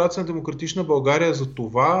 официална декларация на Демократична България за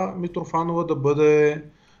това Митрофанова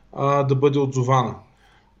да бъде отзована.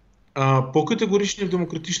 По-категорични в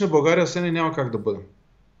Демократична България сега няма как да бъдем.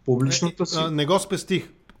 Публичната си... Не го спестих.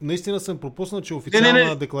 Наистина съм пропуснал, че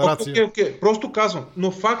официална декларация... Okay. Просто казвам.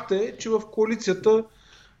 Но факт е, че в коалицията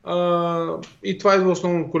и това идва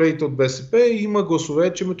основно колегите от БСП, има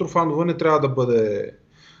гласове, че Митрофанова не трябва да бъде...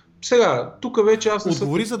 Сега, тук вече аз не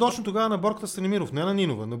Отговори задочно тогава на Борката Станимиров, не на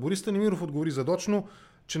Нинова. На Борис Станимиров отговори задочно,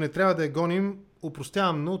 че не трябва да я гоним.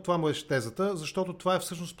 Опростявам, но това беше тезата, защото това е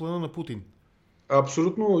всъщност плана на Путин.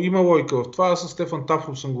 Абсолютно има логика в това. Аз с Стефан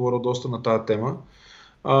Тафов съм говорил доста на тази тема.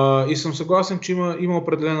 И съм съгласен, че има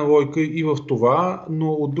определена логика и в това,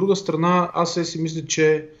 но от друга страна аз си мисля,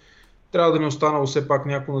 че трябва да ни останало все пак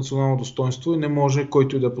някакво национално достоинство и не може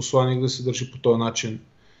който и да е посланник да се държи по този начин.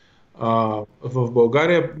 В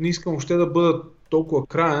България не искам още да бъда толкова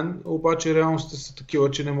краен, обаче реалностите са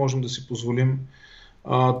такива, че не можем да си позволим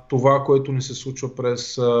това, което ни се случва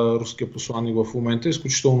през руския посланник в момента, е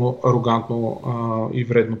изключително арогантно и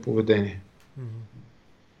вредно поведение.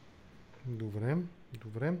 Добре.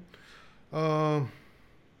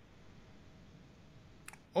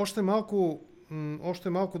 Още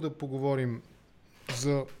малко да поговорим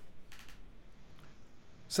за...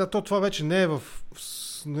 Сега това вече не е в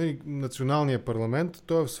националния парламент,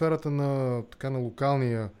 то е в сферата на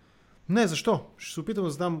локалния Не, защо? Ще се опитам да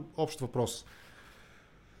задам общ въпрос.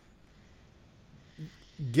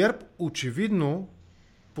 ГЕРБ очевидно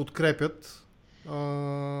подкрепят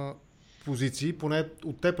позиции, поне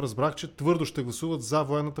от теб разбрах, че твърдо ще гласуват за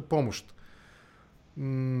военната помощ.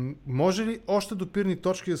 Може ли още допирни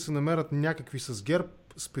точки да се намерят някакви с ГЕРБ,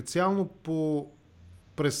 специално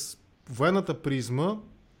през военната призма,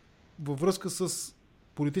 във връзка с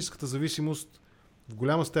политическата зависимост, в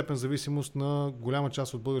голяма степен зависимост на голяма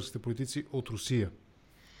част от българските политици от Русия?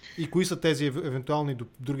 И кои са тези евентуални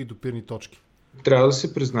други допирни точки? Трябва да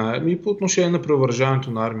се признаем и по отношение на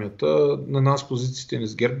превъоръжаването на армията, на нас позициите ни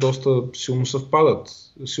с ГЕРБ доста силно съвпадат.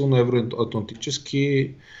 Силно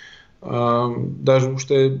евроатлантически. Даже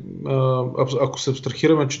въобще, ако се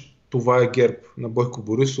абстрахираме, че това е ГЕРБ на Бойко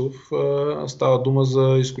Борисов, става дума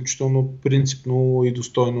за изключително принципно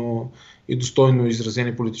и достойно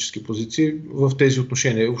изразени политически позиции в тези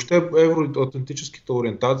отношения. Въобще евроатлантическата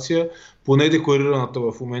ориентация, поне декларираната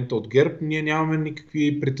в момента от ГЕРБ, ние нямаме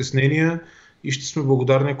никакви притеснения и ще сме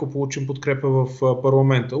благодарни, ако получим подкрепа в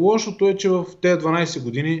парламента. Лошото е, че в тези 12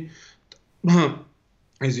 години,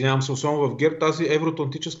 извинявам се, особено в ГЕРБ, тази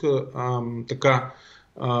евроатлантическа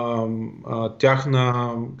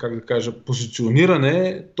тяхна, как да кажа,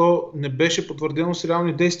 позициониране, то не беше потвърдено с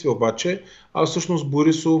реални действия обаче, а всъщност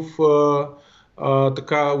Борисов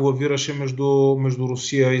така лавираше между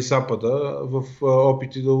Русия и Запада в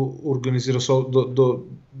опити да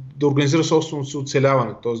организира собственото си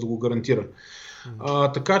оцеляване, т.е. да го гарантира.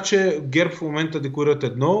 Така че ГЕРБ в момента декларират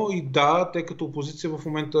едно и да, тъй като опозиция в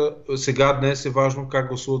момента, сега днес е важно как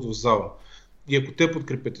гласуват в зала. И ако те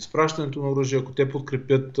подкрепят изпращането на оръжие, ако те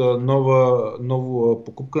подкрепят нова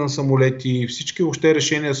покупка на самолети, всички въобще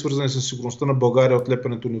решения, свързани с сигурността на България,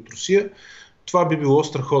 отлепянето ни от Русия, това би било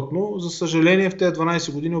страхотно. За съжаление, в тези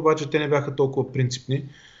 12 години обаче те не бяха толкова принципни,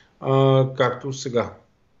 както сега.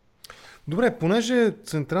 Добре, понеже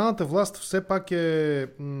централната власт все пак е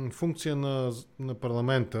функция на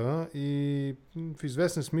парламента и в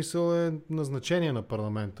известен смисъл е назначение на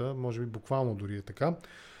парламента, може би буквално дори е така,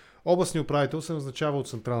 областният управител се назначава от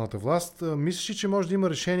централната власт. Мислиш ли, че може да има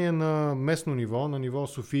решение на местно ниво, на ниво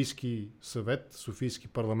Софийски съвет, Софийски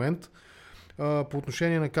парламент, по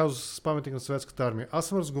отношение на казус с паметник на Съветската армия? Аз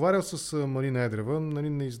съм разговарял с Марина Едрева,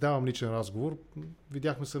 не издавам личен разговор.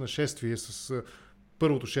 Видяхме се на шествие с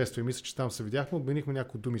първото шествие, мисля, че там се видяхме, обменихме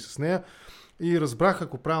някои думи с нея и разбрах,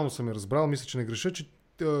 ако правилно съм я разбрал, мисля, че не греша, че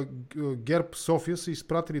ГЕРБ София са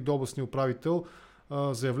изпратили до областния управител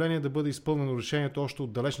заявление да бъде изпълнено решението още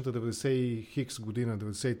от далечната 90 година,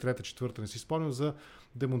 93-4, не си спомням, за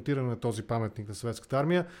демонтиране на този паметник на Съветската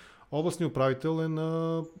армия. Областният управител е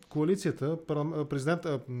на коалицията,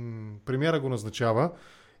 премиера го назначава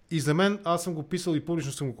и за мен, аз съм го писал и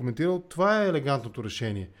публично съм го коментирал, това е елегантното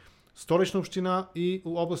решение. Столична община и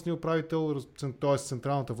областния управител, т.е.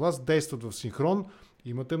 централната власт, действат в синхрон.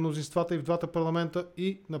 Имате мнозинствата и в двата парламента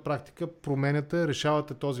и на практика променяте,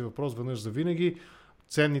 решавате този въпрос веднъж за винаги.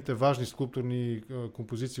 Ценните, важни скулптурни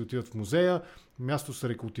композиции отиват в музея, място се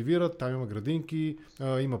рекултивира, там има градинки,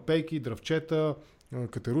 има пейки, дръвчета,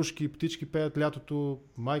 катерушки, птички пеят лятото,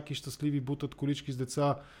 майки щастливи бутат колички с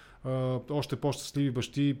деца, още по-щастливи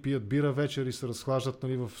бащи пият бира вечер и се разхлаждат,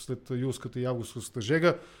 нали, след юлската и августовската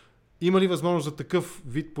жега. Има ли възможност за такъв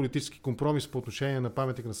вид политически компромис по отношение на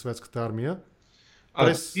паметник на Съветската армия?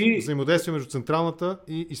 През взаимодействие между централната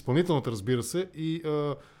и изпълнителната, разбира се, и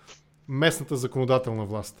местната законодателна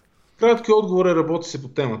власт. Кратки отговор е, работи се по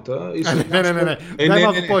темата. Не. Дай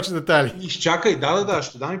малко повече детайли. Изчакай,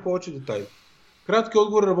 ще дам и повече детайли. Кратки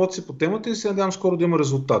отговор, работи се по темата и се надявам скоро да има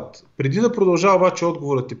резултат. Преди да продължава обаче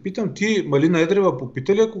отговора, те питам, ти Малина Едрева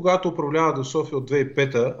попита ли, когато управлява до София от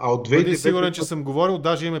 2005-та, а от 2009-та... Бъди сигурен, че съм говорил,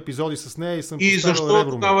 даже имам епизоди с нея и съм поставил ребро. И защо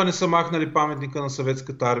тогава не са махнали паметника на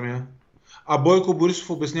Съветската армия? А Бойко Борисов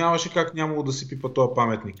обясняваше как нямало да се пипа този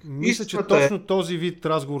паметник. Мисля, че точно този вид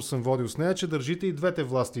разговор съм водил с нея, че държите и двете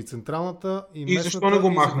власти, и централната, и местната. И защо не го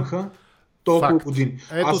махнаха толкова години?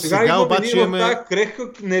 Ето, сега обаче имаме... тази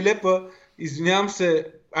крехка, нелепа, извинявам се,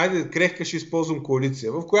 крехка ще използвам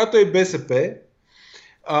коалиция, в която е БСП,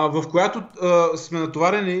 в която сме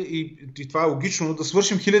натоварени и това е логично, да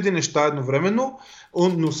свършим хиляди неща едновременно,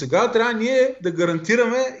 но сега трябва ние да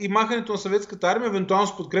гарантираме и махането на Съветската армия, евентуално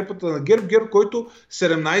с подкрепата на ГЕРБ, който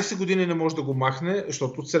 17 години не може да го махне,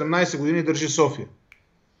 защото от 17 години държи София.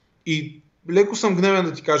 И леко съм гневен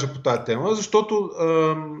да ти кажа по тази тема, защото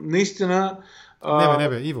наистина...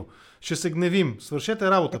 Не, Иво. Ще се гневим.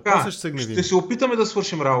 Свършете работа. После ще се гневим. Ще се опитаме да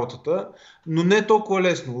свършим работата, но не толкова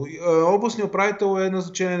лесно. Областният управител е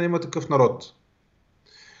назначение на Има такъв народ.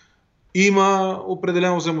 Има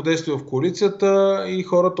определено взаимодействие в коалицията и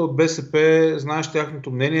хората от БСП, знаеш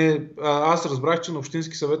тяхното мнение. Аз разбрах, че на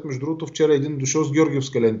Общински съвет, между другото, вчера един дошъл с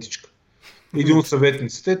георгиевска лентичка. Един от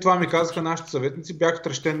съветниците. Това ми казаха нашите съветници, бях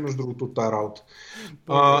трещен между другото от тази работа.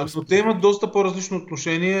 Но те имат доста по-различно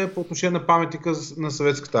отношение по отношение на паметника на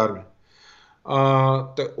съветската армия.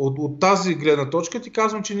 От тази гледна точка ти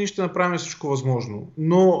казвам, че ние ще направим всичко възможно.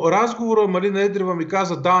 Но разговора Малина Едрева ми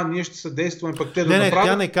каза, да, ние ще съдействаме, пък те да направят...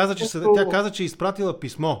 Тя не каза, тя каза, че е изпратила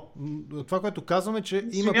писмо. Това, което казваме, е, че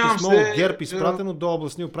има писмо от ГЕРБ изпратено до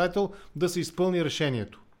областния управител да се изпълни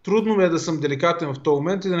решението. Трудно ми е да съм деликатен в този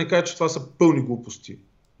момент и да не кажа, че това са пълни глупости.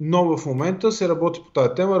 Но в момента се работи по тази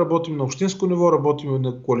тема, работим на общинско ниво, работим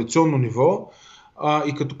на коалиционно ниво.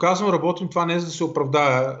 И като казвам работим, това не е за да се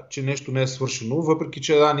оправдая, че нещо не е свършено, въпреки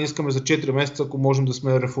че не искаме за 4 месеца, ако можем да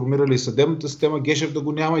сме реформирали съдебната система, Гешев да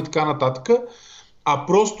го няма и така нататък, а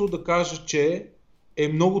просто да кажа, че е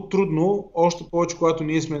много трудно, още повече когато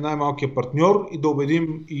ние сме най-малкият партньор и да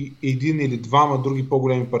убедим и един или двама други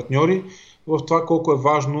по-големи партньори в това колко е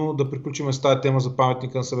важно да приключим с тази тема за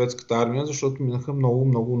паметника на съветската армия, защото минаха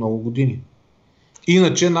много години.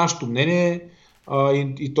 Иначе нашето мнение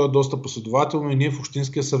и то е доста последователно и ние в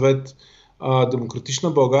Общинския съвет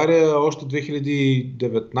Демократична България още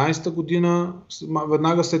 2019 година,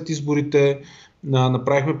 веднага след изборите,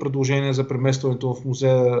 направихме предложение за преместването в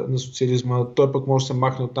музея на социализма. Той пък може да се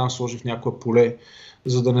махне оттам, сложи в някое поле,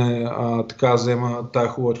 за да не така взема тая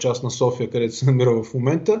хубава част на София, където се намира в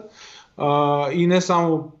момента. И не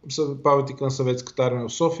само паметник на съветската армия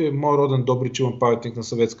в София, мой роден Добрич има паметник на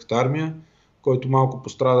съветската армия, който малко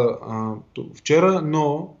пострада вчера,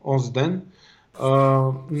 но онзи ден.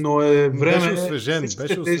 Но е време...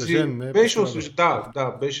 Беше освежен,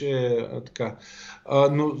 да, беше така.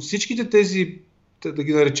 Но всичките тези, да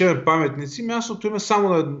ги наречем паметници, мястото има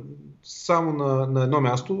само на едно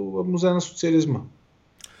място, в музея на социализма.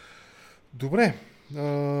 Добре,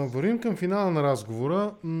 вървим към финала на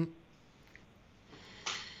разговора.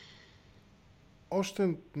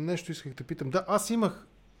 Още нещо исках да питам. Да, аз имах...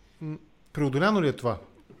 Преодоляно ли е това?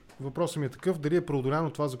 Въпросът ми е такъв, дали е преодоляно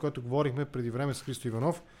това, за което говорихме преди време с Христо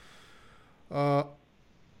Иванов. В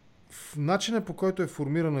начина, по който е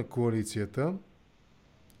формирана коалицията,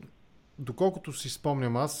 доколкото си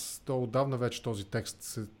спомням аз, то отдавна вече този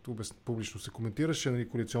текст публично се коментираше, нали,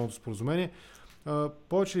 коалиционното споразумение,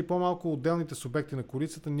 повече или по-малко отделните субекти на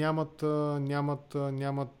коалицията нямат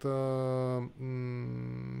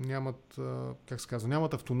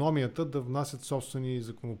автономията да внасят собствени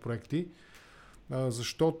законопроекти,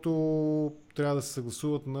 защото трябва да се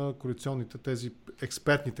съгласуват на коалиционните, тези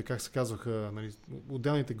експертните, как се казваха, нали,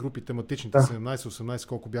 отделните групи, тематичните, 17-18,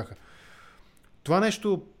 колко бяха. Това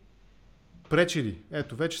нещо пречи ли?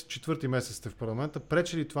 Ето, вече 4-ти месец сте в парламента.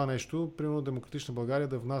 Пречи ли това нещо, примерно Демократична България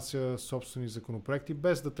да внася собствени законопроекти,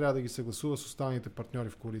 без да трябва да ги съгласува с останалите партньори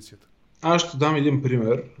в коалицията? Аз ще дам един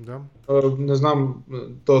пример. Да. Не знам,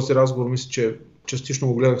 този разговор мисля, че частично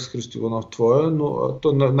го гледах с Христо Иванов твоя, но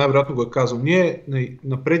той най-вероятно го е казал. Ние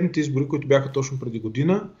на предните избори, които бяха точно преди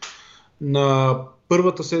година, на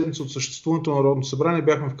първата седмица от съществуването на Народното събрание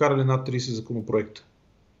бяхме вкарали над 30 законопроекта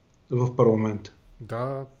в парламента.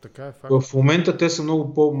 Да, така е факт. В момента те са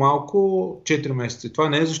много по-малко 4 месеца. Това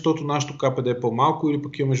не е защото нашото КПД е по-малко или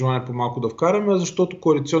пък имаме желание по-малко да вкараме, а защото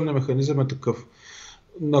коалиционният механизъм е такъв.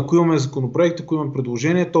 Ако имаме законопроект, ако имаме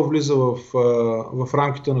предложение, то влиза в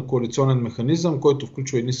рамките на коалиционен механизъм, който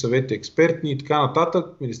включва едни съвети експертни и така нататък,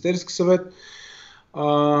 Министерски съвет,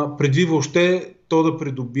 преди въобще то да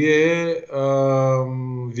придобие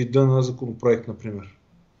вида на законопроект, например.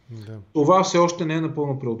 Да. Това все още не е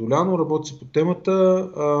напълно преодоляно, работи се по темата,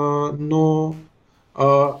 но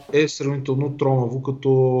е сравнително тромаво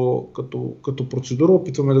като процедура,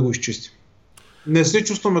 опитваме да го изчистим. Не се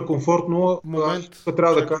чувстваме комфортно.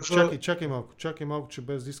 Трябва да кажа... Чакай малко, че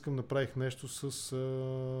без да искам направих нещо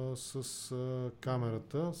с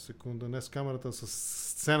камерата. Секунда, не с камерата, а с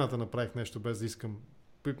сцената направих нещо без да искам.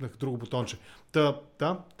 Пипнах друго бутонче. Трябва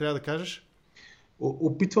да кажеш?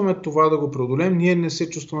 Опитваме това да го преодолеем. Ние не се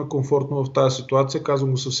чувстваме комфортно в тази ситуация.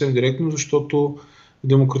 Казвам го съвсем директно, защото в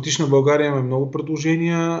Демократична България имаме много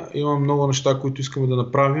предложения, имаме много неща, които искаме да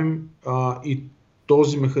направим и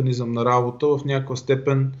този механизъм на работа в някаква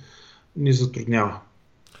степен ни затруднява.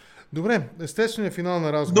 Добре, естествено финал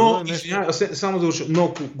на разговора. Но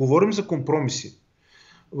ако говорим за компромиси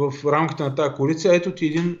в рамките на тази коалиция, ето ти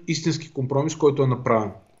един истински компромис, който е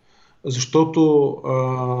направен. Защото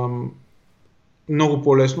много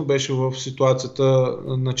по-лесно беше в ситуацията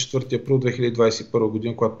на 4 април 2021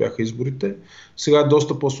 година, когато бяха изборите. Сега е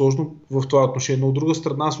доста по-сложно в това отношение. Но от друга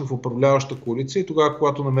страна сме в управляваща коалиция и тогава,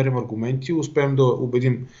 когато намерим аргументи, успеем да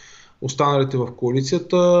убедим останалите в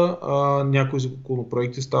коалицията, някои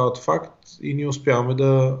законопроекти стават факт и ние успяваме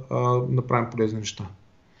да направим полезни неща.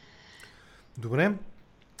 Добре.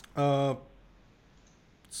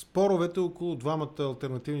 Споровете около двамата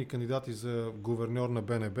алтернативни кандидати за гуверньор на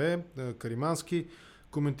БНБ, Каримански,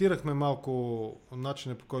 коментирахме малко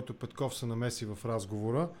начина, по който Петков се намеси в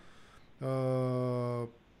разговора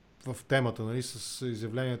в темата, нали, с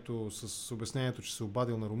изявлението, с обяснението, че се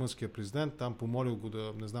обадил на румънския президент, там помолил го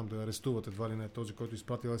да арестуват, едва ли не този, който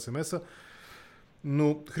изпратил СМС-а.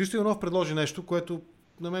 Но Христо Иванов предложи нещо, което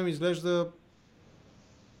на мен ми изглежда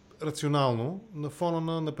рационално на фона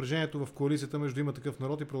на напрежението в коалицията между Има такъв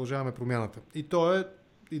народ и Продължаваме промяната. И то е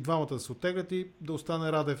и двамата да се оттеглят и да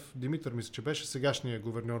остане Радев Димитър, мисля, че беше сегашния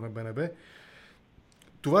гуверньор на БНБ.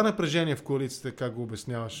 Това напрежение в коалицията, как го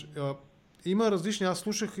обясняваш? Има различни, аз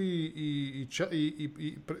слушах и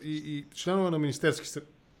членове на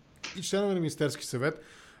Министерски съвет,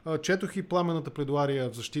 четох и пламенната пледуария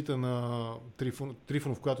в защита на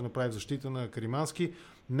Трифонов, която направи в защита на Каримански.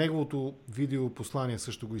 Неговото видеопослание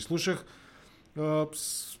също го изслушах.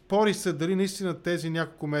 Спори се дали наистина тези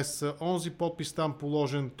няколко месеца, онзи подпис там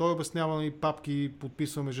положен, той обяснява и папки,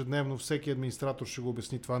 подписвам ежедневно, всеки администратор ще го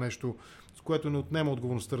обясни това нещо, с което не отнема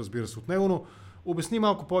отговорността, разбира се, от него, но обясни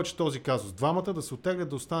малко повече този казус. Двамата да се оттеглят,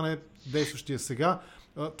 да остане действащия сега.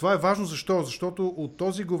 Това е важно защо? Защото от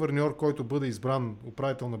този гуверньор, който бъде избран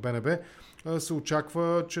управител на БНБ, се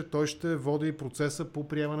очаква, че той ще води процеса по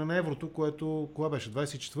приемане на еврото, което кога беше?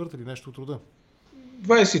 24-та или нещо от рода?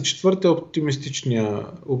 24-та е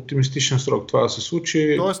оптимистичен срок това да се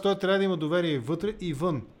случи. Тоест той трябва да има доверие вътре и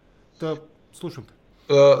вън. Слушам те.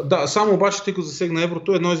 Да, само обаче, тъй като засегна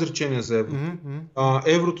еврото, едно изречение за еврото.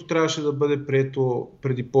 Еврото трябваше да бъде прието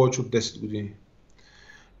преди повече от 10 години.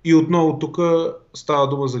 И отново тук става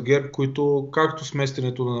дума за ГЕРБ, които, както с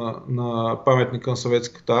местенето на паметника на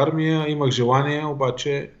съветската армия, имах желание,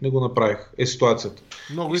 обаче не го направих. Е ситуацията.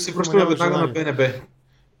 Много и се връщаме веднага на БНБ.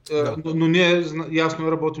 Да. Но ние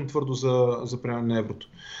ясно работим твърдо за приемане на еврото.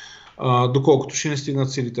 Доколкото ще не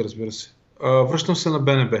стигнат силите, разбира се. Връщам се на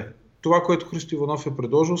БНБ. Това, което Христо Иванов е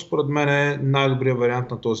предложил, според мен е най-добрият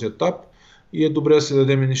вариант на този етап и е добре да се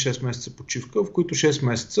дадем едни 6 месеца почивка, в които 6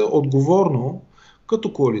 месеца отговорно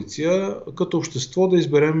като коалиция, като общество да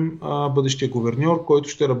изберем бъдещия гуверньор, който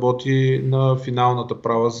ще работи на финалната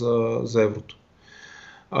права за еврото.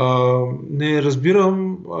 Не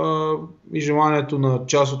разбирам и желанието на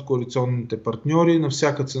част от коалиционните партньори на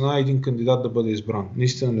всяка цена един кандидат да бъде избран.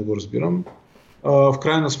 Наистина не го разбирам. В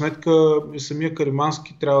крайна сметка самия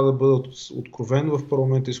Каримански трябва да бъде откровен в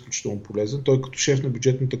парламента, изключително полезен. Той като шеф на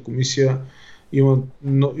бюджетната комисия има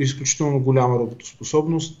изключително голяма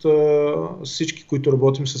работоспособност. Всички, които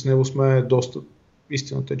работим с него,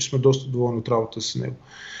 истината е, че сме доста доволни от работа с него.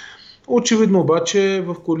 Очевидно обаче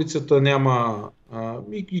в коалицията няма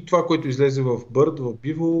и това, което излезе в Бърд, в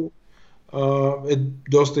Бивол, е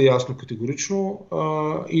доста ясно категорично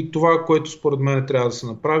и това, което според мен трябва да се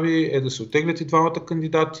направи, е да се оттеглят и двамата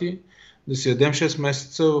кандидати, да си дадем 6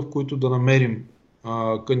 месеца, в които да намерим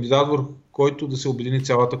кандидат, върху който да се обедини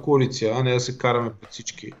цялата коалиция, а не да се караме пред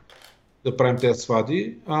всички да правим тези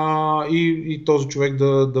свади и този човек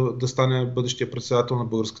да стане бъдещия председател на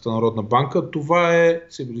Българската народна банка. Това е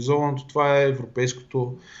цивилизованото, това е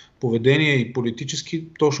европейското поведение и политически.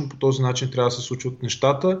 Точно по този начин трябва да се случват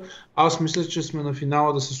нещата. Аз мисля, че сме на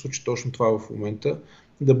финала да се случи точно това в момента.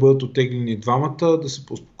 Да бъдат оттеглени двамата, да се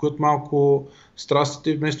успокоят малко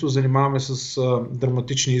страстите и вместо да занимаваме с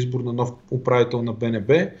драматичния избор на нов управител на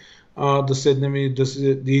БНБ, да седнем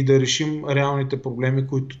и да решим реалните проблеми,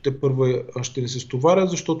 които те първа ще ни се стоварят,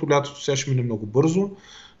 защото лятото сега ще мине много бързо.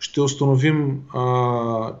 Ще установим,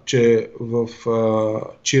 че в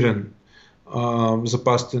Чирен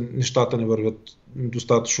запасите, нещата не вървят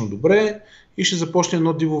достатъчно добре и ще започне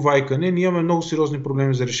едно диво вайкане. Ние имаме много сериозни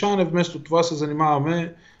проблеми за решаване, вместо това се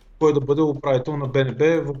занимаваме кой да бъде управител на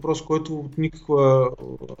БНБ, въпрос, който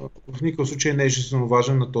в никакъв случай не е жизненно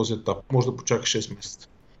важен на този етап. Може да почака 6 месеца.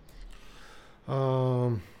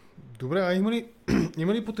 Добре,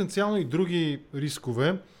 има ли потенциално и други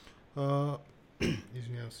рискове?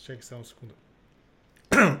 Извинявам се, чакай само секунда.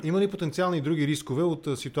 Има ли потенциални и други рискове от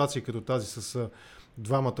ситуация като тази с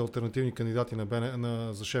двамата алтернативни кандидати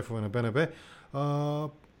за шефове на БНБ,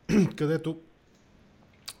 където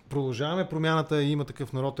Продължаваме промяната и Има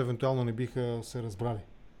такъв народ, евентуално не биха се разбрали?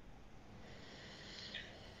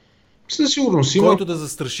 Със сигурност има. Който да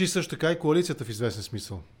застраши също така и коалицията в известен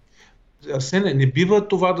смисъл. Не бива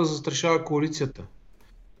това да застрашава коалицията.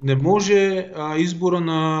 Не може избора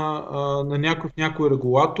на някой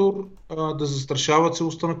регулатор да застрашава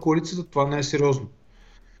целостта на коалицията. Това не е сериозно.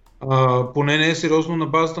 Поне не е сериозно на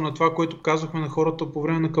базата на това, което казахме на хората по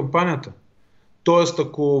време на кампанията. Тоест,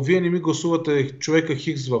 ако вие не ми гласувате човека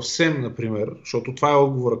Хикс в СЕМ, например, защото това е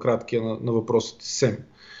отговора краткия на въпросите СЕМ,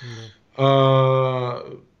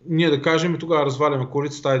 ние да кажем и тогава разваляме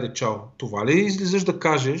коалицията, айде чао. Това ли излизаш да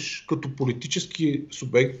кажеш като политически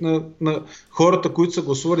субект на хората, които са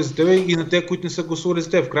гласували за тебе и на те, които не са гласували за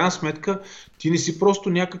тебе? В крайна сметка, ти не си просто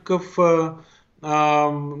някакъв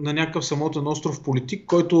на някакъв самотен остров политик,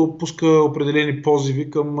 който пуска определени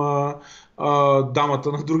позиви към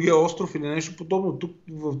дамата на другия остров или нещо подобно. Тук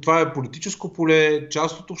това е политическо поле,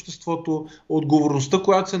 част от обществото, отговорността,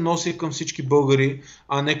 която се носи към всички българи,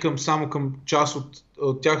 а не само към част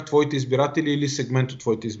от тях, твоите избиратели или сегмент от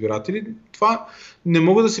твоите избиратели. Това не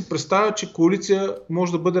мога да си представя, че коалиция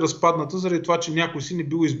може да бъде разпадната заради това, че някой си не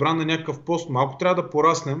бил избран на някакъв пост. Малко трябва да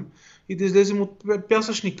пораснем и да излезем от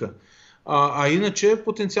пясъчника. Иначе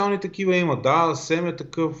потенциални такива има. Да, СЕМ е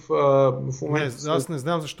такъв в момента. Аз не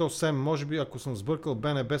знам защо СЕМ. Може би, ако съм сбъркал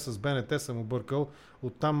БНБ с БНТ, съм объркал.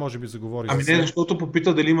 Оттам може би заговори за СЕМ. Не, защото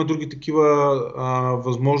попита дали има други такива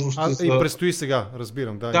възможности. И предстои сега,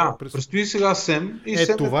 разбирам. Предстои сега СЕМ.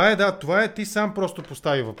 Това е, ти сам просто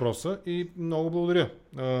постави въпроса и много благодаря.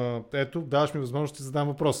 Ето, даваш ми възможност да задам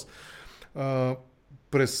въпрос.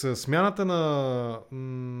 През смяната на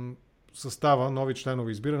състава, нови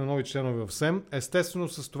членове, избиране нови членове в СЕМ, естествено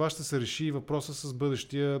с това ще се реши въпроса с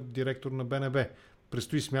бъдещия директор на БНБ.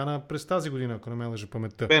 Предстои смяна през тази година, ако не ме лъжа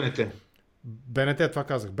паметта. БНТ, това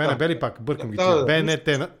казах. БНБ ли пак? Бъркам ги.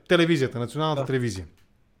 БНТ, телевизията, националната телевизия.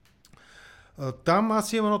 Там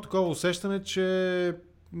аз имам едно такова усещане, че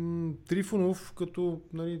Трифонов, като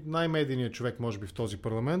най-медийният човек, може би в този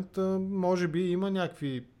парламент, може би има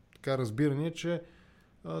някакви разбирания, че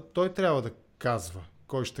той трябва да казва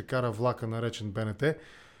кой ще кара влака, наречен БНТ.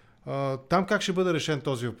 Там как ще бъде решен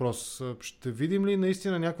този въпрос? Ще видим ли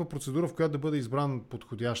наистина някаква процедура, в която да бъде избран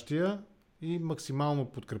подходящия и максимално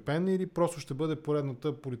подкрепен, или просто ще бъде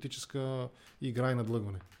поредната политическа игра и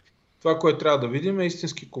надлъгване? Това, което трябва да видим, е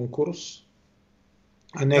истински конкурс.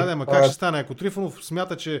 Как ще стане? Ако Трифонов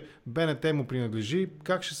смята, че БНТ му принадлежи,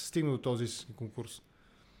 как ще се стигне до този истински конкурс?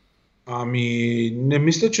 Не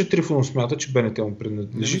мисля, че Трифонов смята, че БНТ му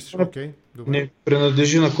принадлежи. Не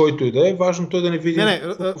принадлежи на който и да е. Важното е да не видим.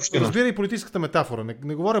 Разбирай политическата метафора.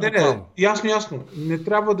 Не говоря буквално. Ясно. Не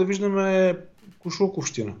трябва да виждаме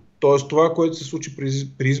Кошулковщина. Тоест това, което се случи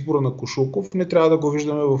при избора на Кошулков, не трябва да го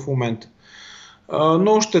виждаме в момента.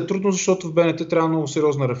 Но ще е трудно, защото в БНТ трябва много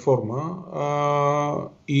сериозна реформа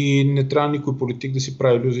и не трябва никой политик да си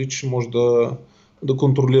прави илюзии, че може да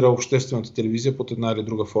контролира обществената телевизия под една или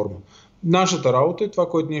друга форма. Нашата работа е това,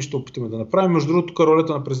 което ние ще опитаме да направим. Между другото, тук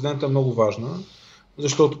ролята на президента е много важна,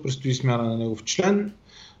 защото предстои смяна на негов член.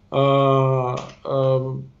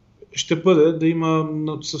 Ще бъде да има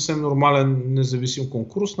съвсем нормален независим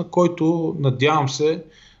конкурс, на който, надявам се,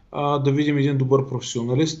 да видим един добър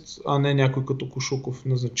професионалист, а не някой като Кошулков,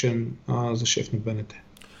 назначен за шеф на БНТ.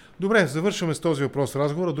 Добре, завършваме с този въпрос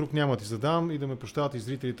разговора. Друг няма ти задавам и да ме прощават и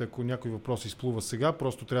зрителите, ако някой въпрос изплува сега.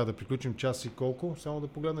 Просто трябва да приключим час и колко? Само да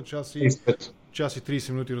погледна час и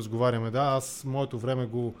 30 минути разговаряме. Аз моето време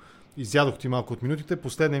го изядох ти малко от минутите.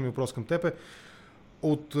 Последният ми въпрос към теб е: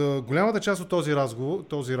 от голямата част от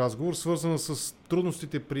този разговор, свързана с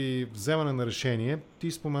трудностите при вземане на решение,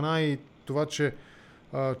 ти спомена и това, че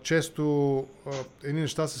често едни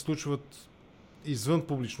неща се случват извън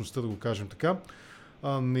публичността, да го кажем така.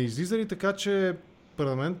 Не излиза ли така, че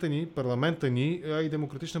парламента ни и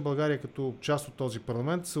Демократична България като част от този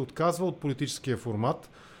парламент се отказва от политическия формат?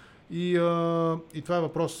 И това е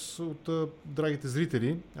въпрос от драгите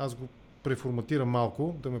зрители. Аз го преформатирам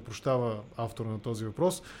малко, да ме прощава автора на този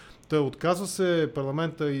въпрос. Отказва се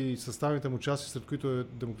парламента и съставните му части, сред които е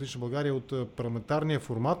Демократична България, от парламентарния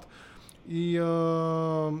формат.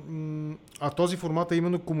 Този формат е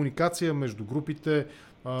именно комуникация между групите,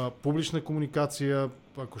 публична комуникация,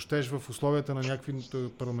 ако щеш в условията на някакви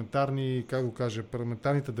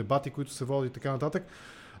парламентарните дебати, които се водят и така нататък,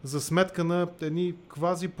 за сметка на едни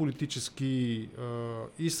квазиполитически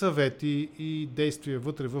и съвети, и действия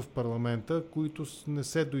вътре в парламента, които не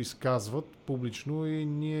се доизказват публично и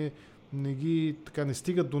ние не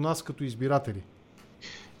стигат до нас като избиратели.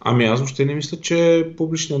 Аз въобще не мисля, че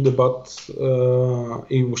публичният дебат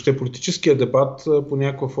и въобще политическия дебат по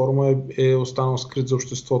някаква форма е останал скрит за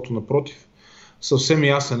обществото. Напротив, съвсем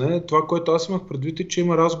ясен е. Това, което аз имах предвид, е, че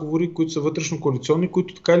има разговори, които са вътрешно-коалиционни,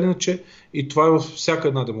 които така или иначе, и това е във всяка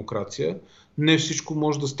една демокрация, не всичко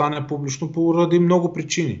може да стане публично поради много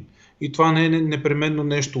причини. И това не е непременно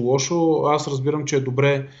нещо лошо. Аз разбирам, че е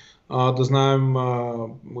добре да знаем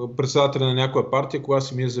председателя на някоя партия, кога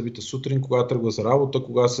си мие зъбите сутрин, кога тръгва за работа,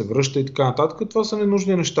 кога се връща и така нататък. Това са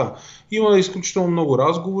ненужни неща. Има изключително много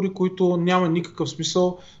разговори, които няма никакъв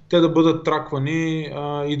смисъл те да бъдат траквани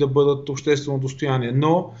и да бъдат обществено достояние.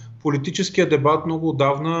 Но политическият дебат много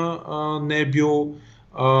отдавна не е бил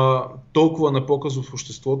толкова на показ в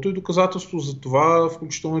обществото и доказателство за това,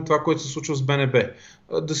 включително и това, което се случва с БНБ.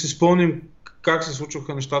 Да си спомним как се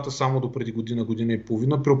случваха нещата само до преди година, година и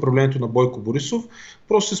половина при управлението на Бойко Борисов.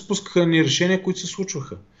 Просто се спускаха ни решения, които се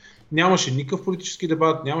случваха. Нямаше никакъв политически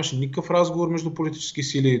дебат, нямаше никакъв разговор между политически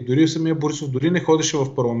сили, дори самия Борисов дори не ходеше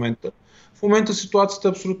в парламента. В момента ситуацията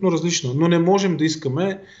е абсолютно различна, но не можем да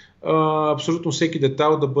искаме абсолютно всеки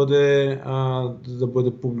детайл да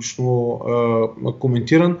бъде публично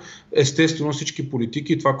коментиран. Естествено всички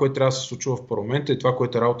политики, това, което трябва да се случва в парламента и това,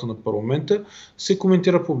 което е работа на парламента, се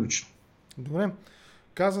коментира публично. Добре.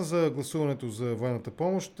 Каза за гласуването за военната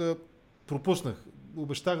помощ. Пропуснах.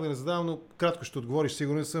 Обещах да не задавам, но кратко ще отговориш.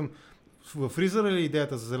 Сигурен съм. В фризера ли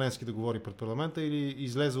идеята за Зеленски да говори пред парламента или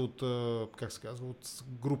излезе от, как се казва, от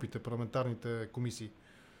групите, парламентарните комисии?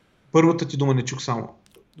 Първата ти дума не чух само.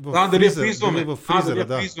 Дали е в фризера, да.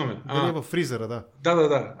 Дали е в фризера, да.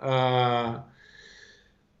 Да.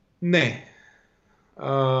 Не.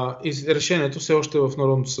 И решението все още е в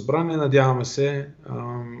Народното събрание. Надяваме се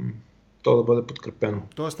то да бъде подкрепено.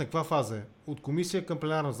 Тоест на каква фаза е? От комисия към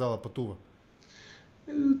пленарна зала пътува?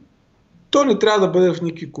 То не трябва да бъде в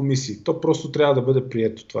никакви комисии. То просто трябва да бъде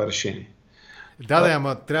прието това решение.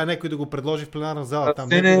 Ама трябва някой да го предложи в пленарна зала. Там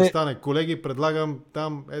някой да стане. Колеги, предлагам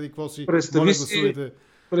там, какво си, моля гласувайте.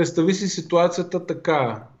 Представи си ситуацията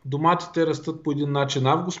така. Доматите растат по един начин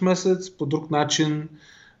август месец, по друг начин...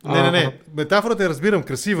 Не. Метафората я разбирам,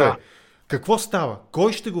 красива е. Какво става?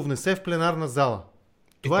 Кой ще го внесе в пленарна зала?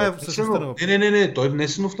 Това е същността на въпроса. Не. Той е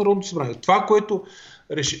внесено в Народното събрание. Това, което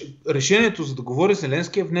решението за да говори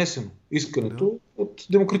Зеленски е внесено. Искането от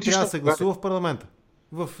демократична... Трябва да се гласува в парламента.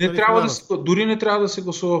 Дори не трябва да се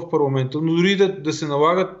гласува в парламента, но дори да се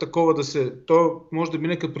налагат такова то може да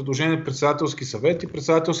мине като предложение на председателски съвет и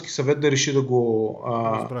председателски съвет да реши да го...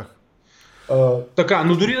 Разбрах. Така,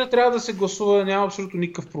 но дори да трябва да се гласува, няма абсолютно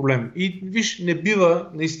никакъв проблем. И виж, не бива,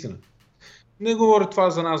 наистина. Не говоря това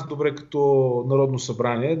за нас добре като Народно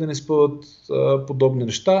събрание, да не спъват подобни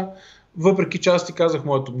неща. Въпреки че аз ти казах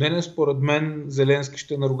моето мнение, според мен Зеленски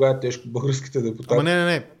ще наругае тежко българските депутати. Ама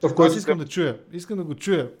не. Аз искам да чуя. Искам да го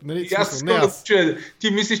чуя. Нали, аз искам да го чуя.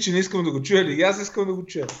 Ти мислиш, че не искам да го чуя ли? Аз искам да го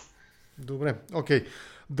чуя. Добре, окей.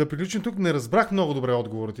 Да приключим тук. Не разбрах много добре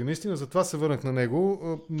отговорът ти. Наистина, затова се върнах на него.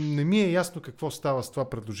 Не ми е ясно какво става с това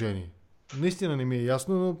предложение. Наистина не ми е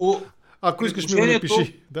ясно, но ако искаш ми го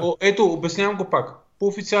напиши. Да. Ето, обяснявам го пак. По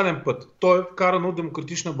официален път. Той е вкарано от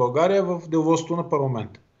Демократична България в деловодството на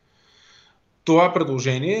парламента. Това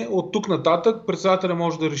предложение, от тук нататък председателя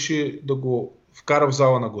може да реши да го вкара в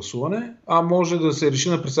зала на гласуване, а може да се реши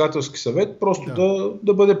на председателски съвет, просто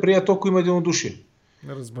да бъде прието, ако има единодушие.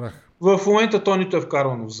 Не разбрах. В момента то нито е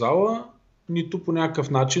вкарвано в зала, нито по някакъв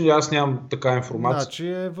начин, аз нямам така информация. Значи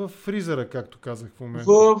е в фризера, както казах в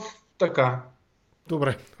момента. Така.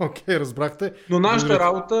 Добре, окей, разбрахте. Но нашата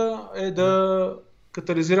работа е да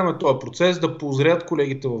катализираме този процес, да поозрят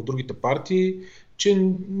колегите в другите партии,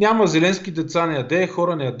 че няма Зеленски деца не яде,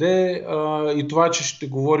 хора не яде и това, че ще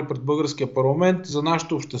говори пред българския парламент за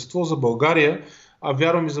нашето общество, за България, а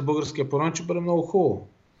вярвам и за българския парламент, че бъде много хубаво.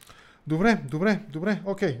 Добре.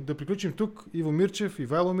 Окей, да приключим тук. Иво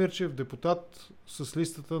Мирчев, депутат с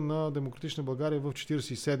листата на Демократична България в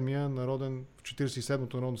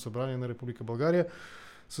 47-то Народно събрание на Република България.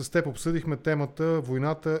 С теб обсъдихме темата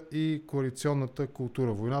войната и коалиционната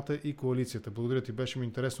култура. Войната и коалицията. Благодаря ти, беше ми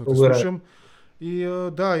интересно да те слушам. И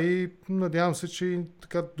надявам се, че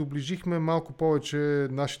така доближихме малко повече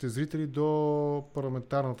нашите зрители до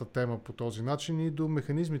парламентарната тема по този начин и до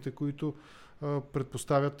механизмите, които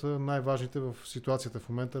предпоставят най-важните в ситуацията в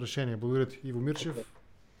момента решения. Благодаря ти. Иво Мирчев,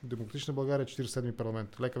 Демократична България, 47-ми парламент.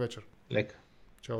 Лека вечер. Лека.